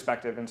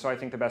perspective. And so I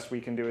think the best we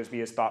can do is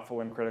be as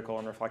thoughtful and critical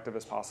and reflective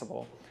as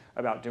possible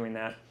about doing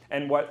that.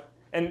 And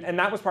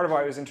that was part of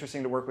why it was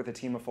interesting to work with a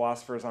team of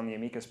philosophers on the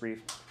amicus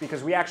brief,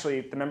 because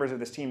the members of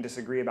this team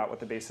disagree about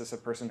what the basis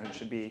of personhood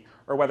should be,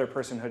 or whether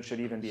personhood should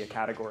even be a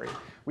category.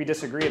 We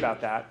disagree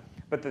about that,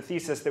 but the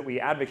thesis that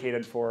we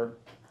advocated for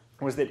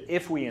was that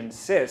if we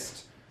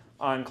insist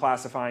on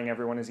classifying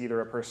everyone as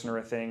either a person or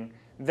a thing,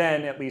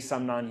 then at least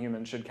some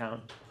non-humans should count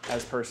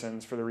as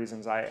persons for the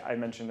reasons I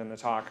mentioned in the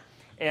talk.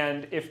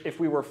 And if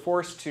we were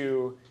forced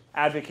to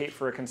advocate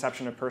for a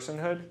conception of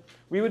personhood,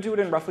 we would do it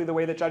in roughly the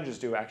way that judges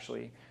do,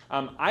 actually.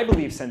 I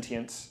believe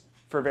sentience,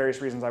 for various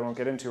reasons I won't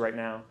get into right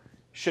now,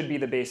 should be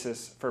the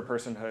basis for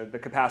personhood, the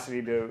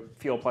capacity to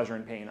feel pleasure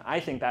and pain. I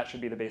think that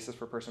should be the basis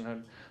for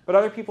personhood. But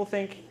other people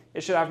think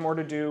it should have more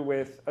to do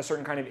with a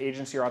certain kind of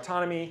agency or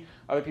autonomy.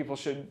 Other people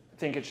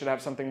think it should have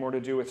something more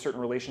to do with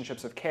certain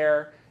relationships of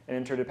care and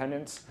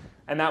interdependence.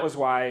 And that was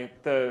why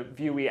the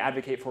view we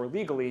advocate for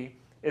legally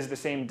is the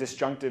same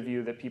disjunctive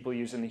view that people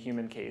use in the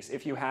human case.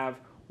 If you have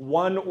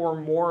one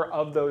or more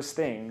of those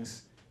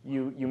things,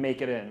 you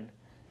make it in.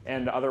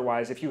 And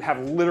otherwise, if you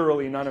have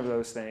literally none of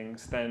those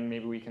things, then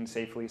maybe we can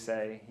safely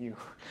say you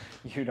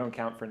don't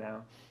count for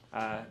now.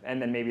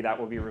 And then maybe that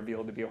will be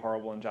revealed to be a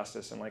horrible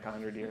injustice in like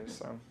 100 years.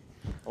 So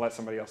I'll let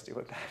somebody else deal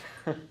with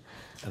that.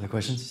 Other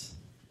questions?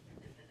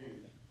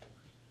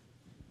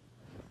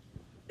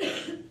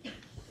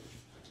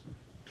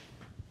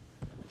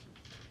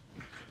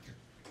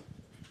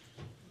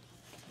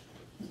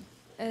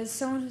 As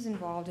someone who's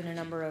involved in a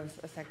number of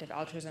effective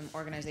altruism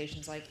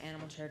organizations like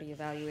Animal Charity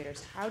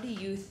Evaluators, how do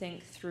you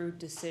think through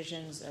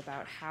decisions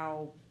about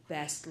how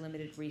best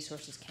limited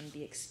resources can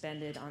be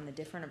expended on the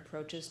different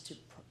approaches to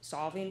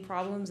solving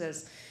problems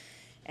as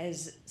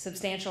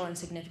substantial and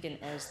significant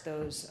as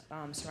those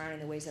surrounding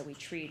the ways that we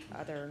treat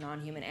other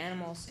non-human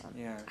animals?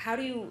 How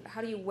do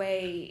you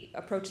weigh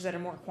approaches that are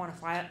more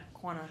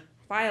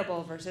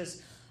quantifiable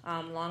versus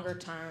longer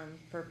term,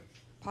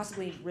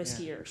 possibly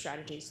riskier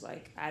strategies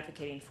like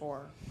advocating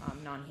for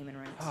non-human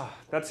rights? Oh,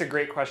 that's a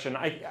great question.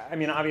 I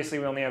mean, obviously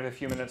we only have a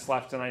few minutes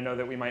left, and I know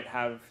that we might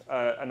have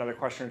another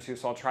question or two,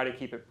 so I'll try to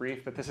keep it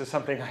brief. But this is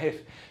something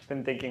I've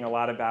been thinking a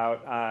lot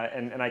about,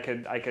 and I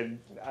could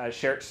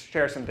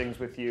share some things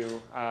with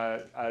you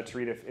to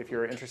read if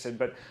you're interested.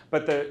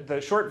 But the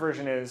short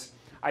version is,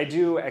 I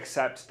do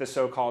accept the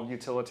so-called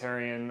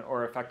utilitarian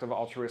or effective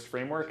altruist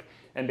framework,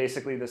 and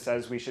basically this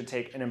says we should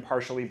take an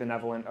impartially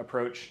benevolent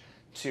approach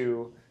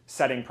to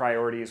setting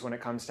priorities when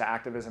it comes to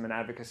activism and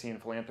advocacy and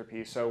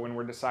philanthropy. So when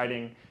we're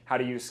deciding how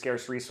to use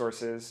scarce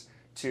resources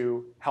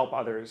to help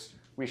others,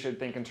 we should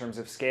think in terms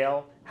of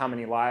scale, how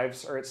many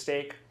lives are at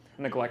stake,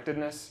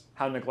 neglectedness,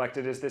 how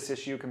neglected is this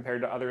issue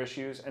compared to other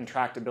issues, and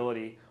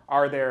tractability.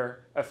 Are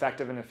there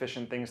effective and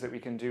efficient things that we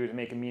can do to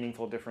make a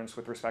meaningful difference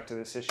with respect to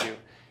this issue?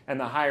 And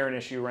the higher an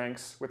issue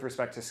ranks with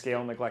respect to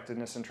scale,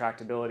 neglectedness, and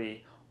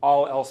tractability,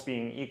 all else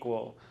being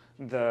equal,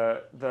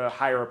 the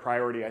higher a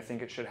priority I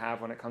think it should have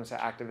when it comes to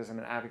activism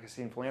and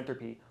advocacy and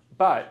philanthropy.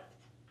 But,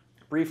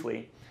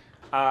 briefly,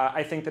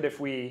 I think that if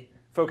we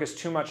focus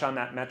too much on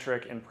that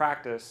metric in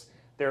practice,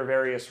 there are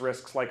various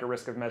risks, like a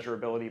risk of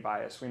measurability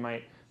bias. We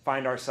might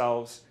find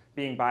ourselves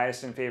being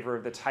biased in favor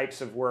of the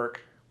types of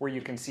work where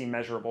you can see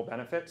measurable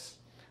benefits.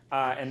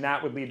 And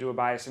that would lead to a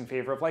bias in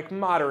favor of like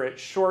moderate,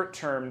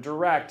 short-term,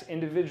 direct,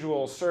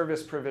 individual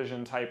service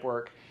provision type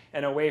work,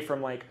 and away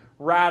from like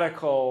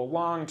radical,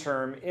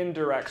 long-term,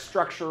 indirect,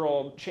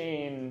 structural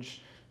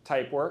change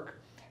type work.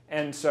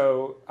 And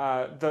so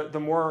the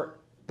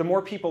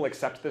more people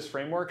accept this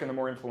framework and the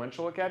more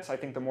influential it gets, I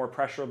think the more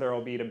pressure there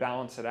will be to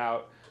balance it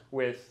out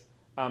with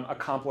a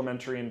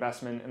complementary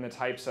investment in the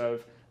types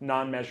of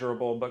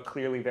non-measurable but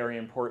clearly very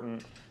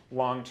important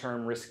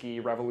long-term,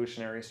 risky,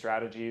 revolutionary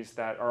strategies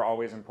that are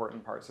always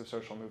important parts of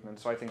social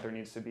movements. So I think there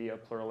needs to be a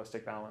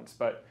pluralistic balance.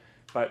 But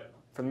for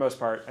the most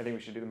part, I think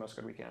we should do the most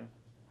good we can.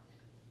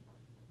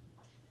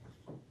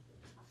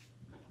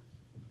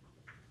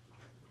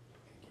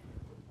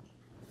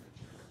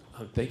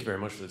 Thank you very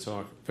much for the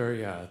talk.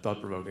 Very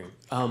thought-provoking.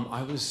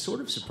 I was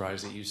sort of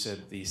surprised that you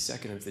said the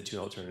second of the two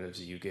alternatives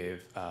that you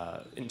gave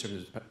in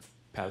terms of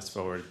paths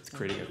forward,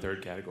 creating a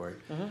third category,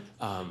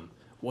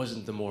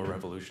 wasn't the more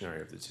revolutionary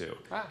of the two.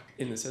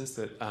 In the sense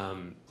that,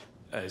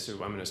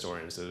 so I'm an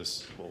historian, so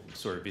this will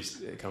sort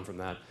of come from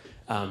that.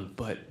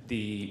 But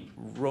the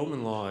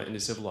Roman law and the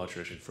civil law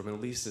tradition from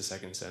at least the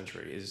 2nd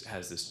century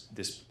has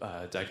this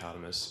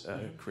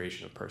dichotomous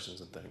creation of persons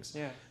and things.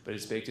 Yeah. But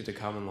it's baked into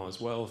common law as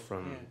well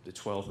from the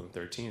 12th and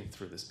 13th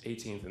through this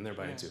 18th and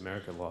thereby into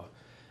American law.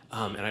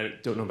 And I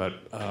don't know about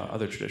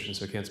other traditions,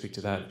 so I can't speak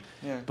to that.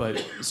 Yeah.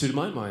 But so to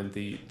my mind,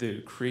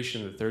 the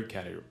creation of the third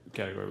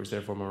category was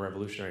therefore more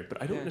revolutionary.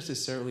 But I don't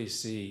necessarily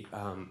see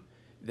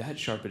that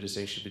sharp a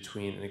distinction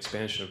between an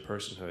expansion of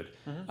personhood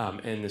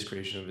and this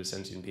creation of a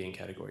sentient being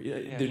category.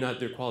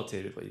 They're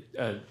qualitatively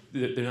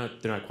they're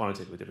not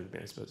quantitatively different.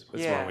 I suppose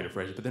that's the wrong way to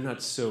phrase it. But they're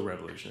not so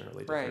revolutionarily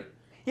different. Right.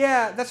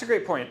 Yeah, that's a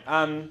great point.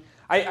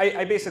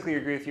 I basically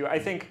agree with you. I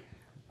think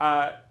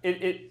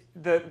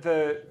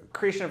the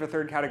creation of a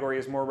third category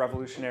is more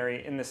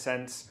revolutionary in the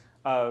sense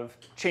of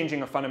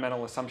changing a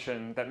fundamental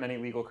assumption that many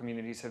legal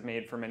communities have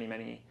made for many,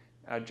 many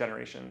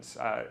generations.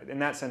 In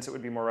that sense, it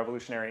would be more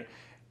revolutionary.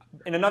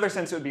 In another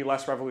sense, it would be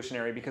less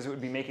revolutionary because it would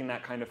be making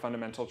that kind of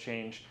fundamental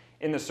change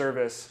in the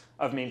service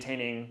of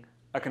maintaining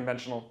a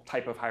conventional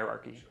type of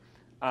hierarchy.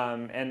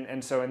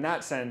 And so in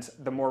that sense,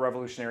 the more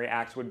revolutionary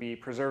act would be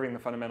preserving the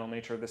fundamental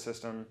nature of the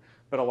system,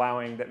 but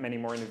allowing that many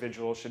more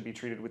individuals should be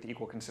treated with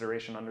equal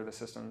consideration under the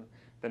system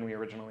than we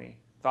originally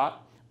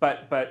thought.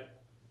 But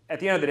at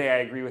the end of the day, I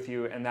agree with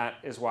you, and that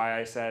is why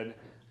I said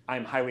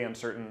I'm highly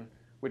uncertain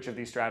which of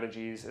these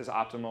strategies is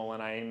optimal,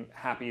 and I'm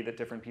happy that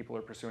different people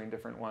are pursuing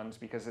different ones,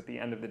 because at the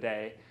end of the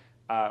day,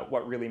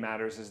 what really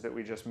matters is that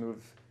we just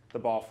move the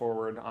ball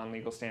forward on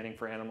legal standing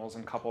for animals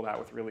and couple that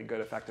with really good,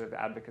 effective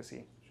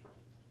advocacy.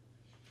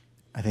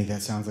 I think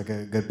that sounds like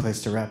a good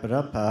place to wrap it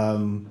up.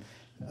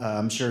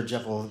 I'm sure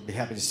Jeff will be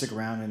happy to stick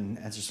around and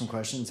answer some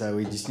questions.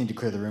 We just need to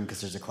clear the room because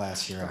there's a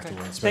class here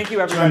afterwards. Thank you,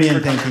 everybody. Join me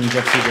in thanking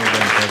Jeff Sebo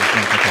for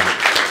the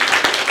talk.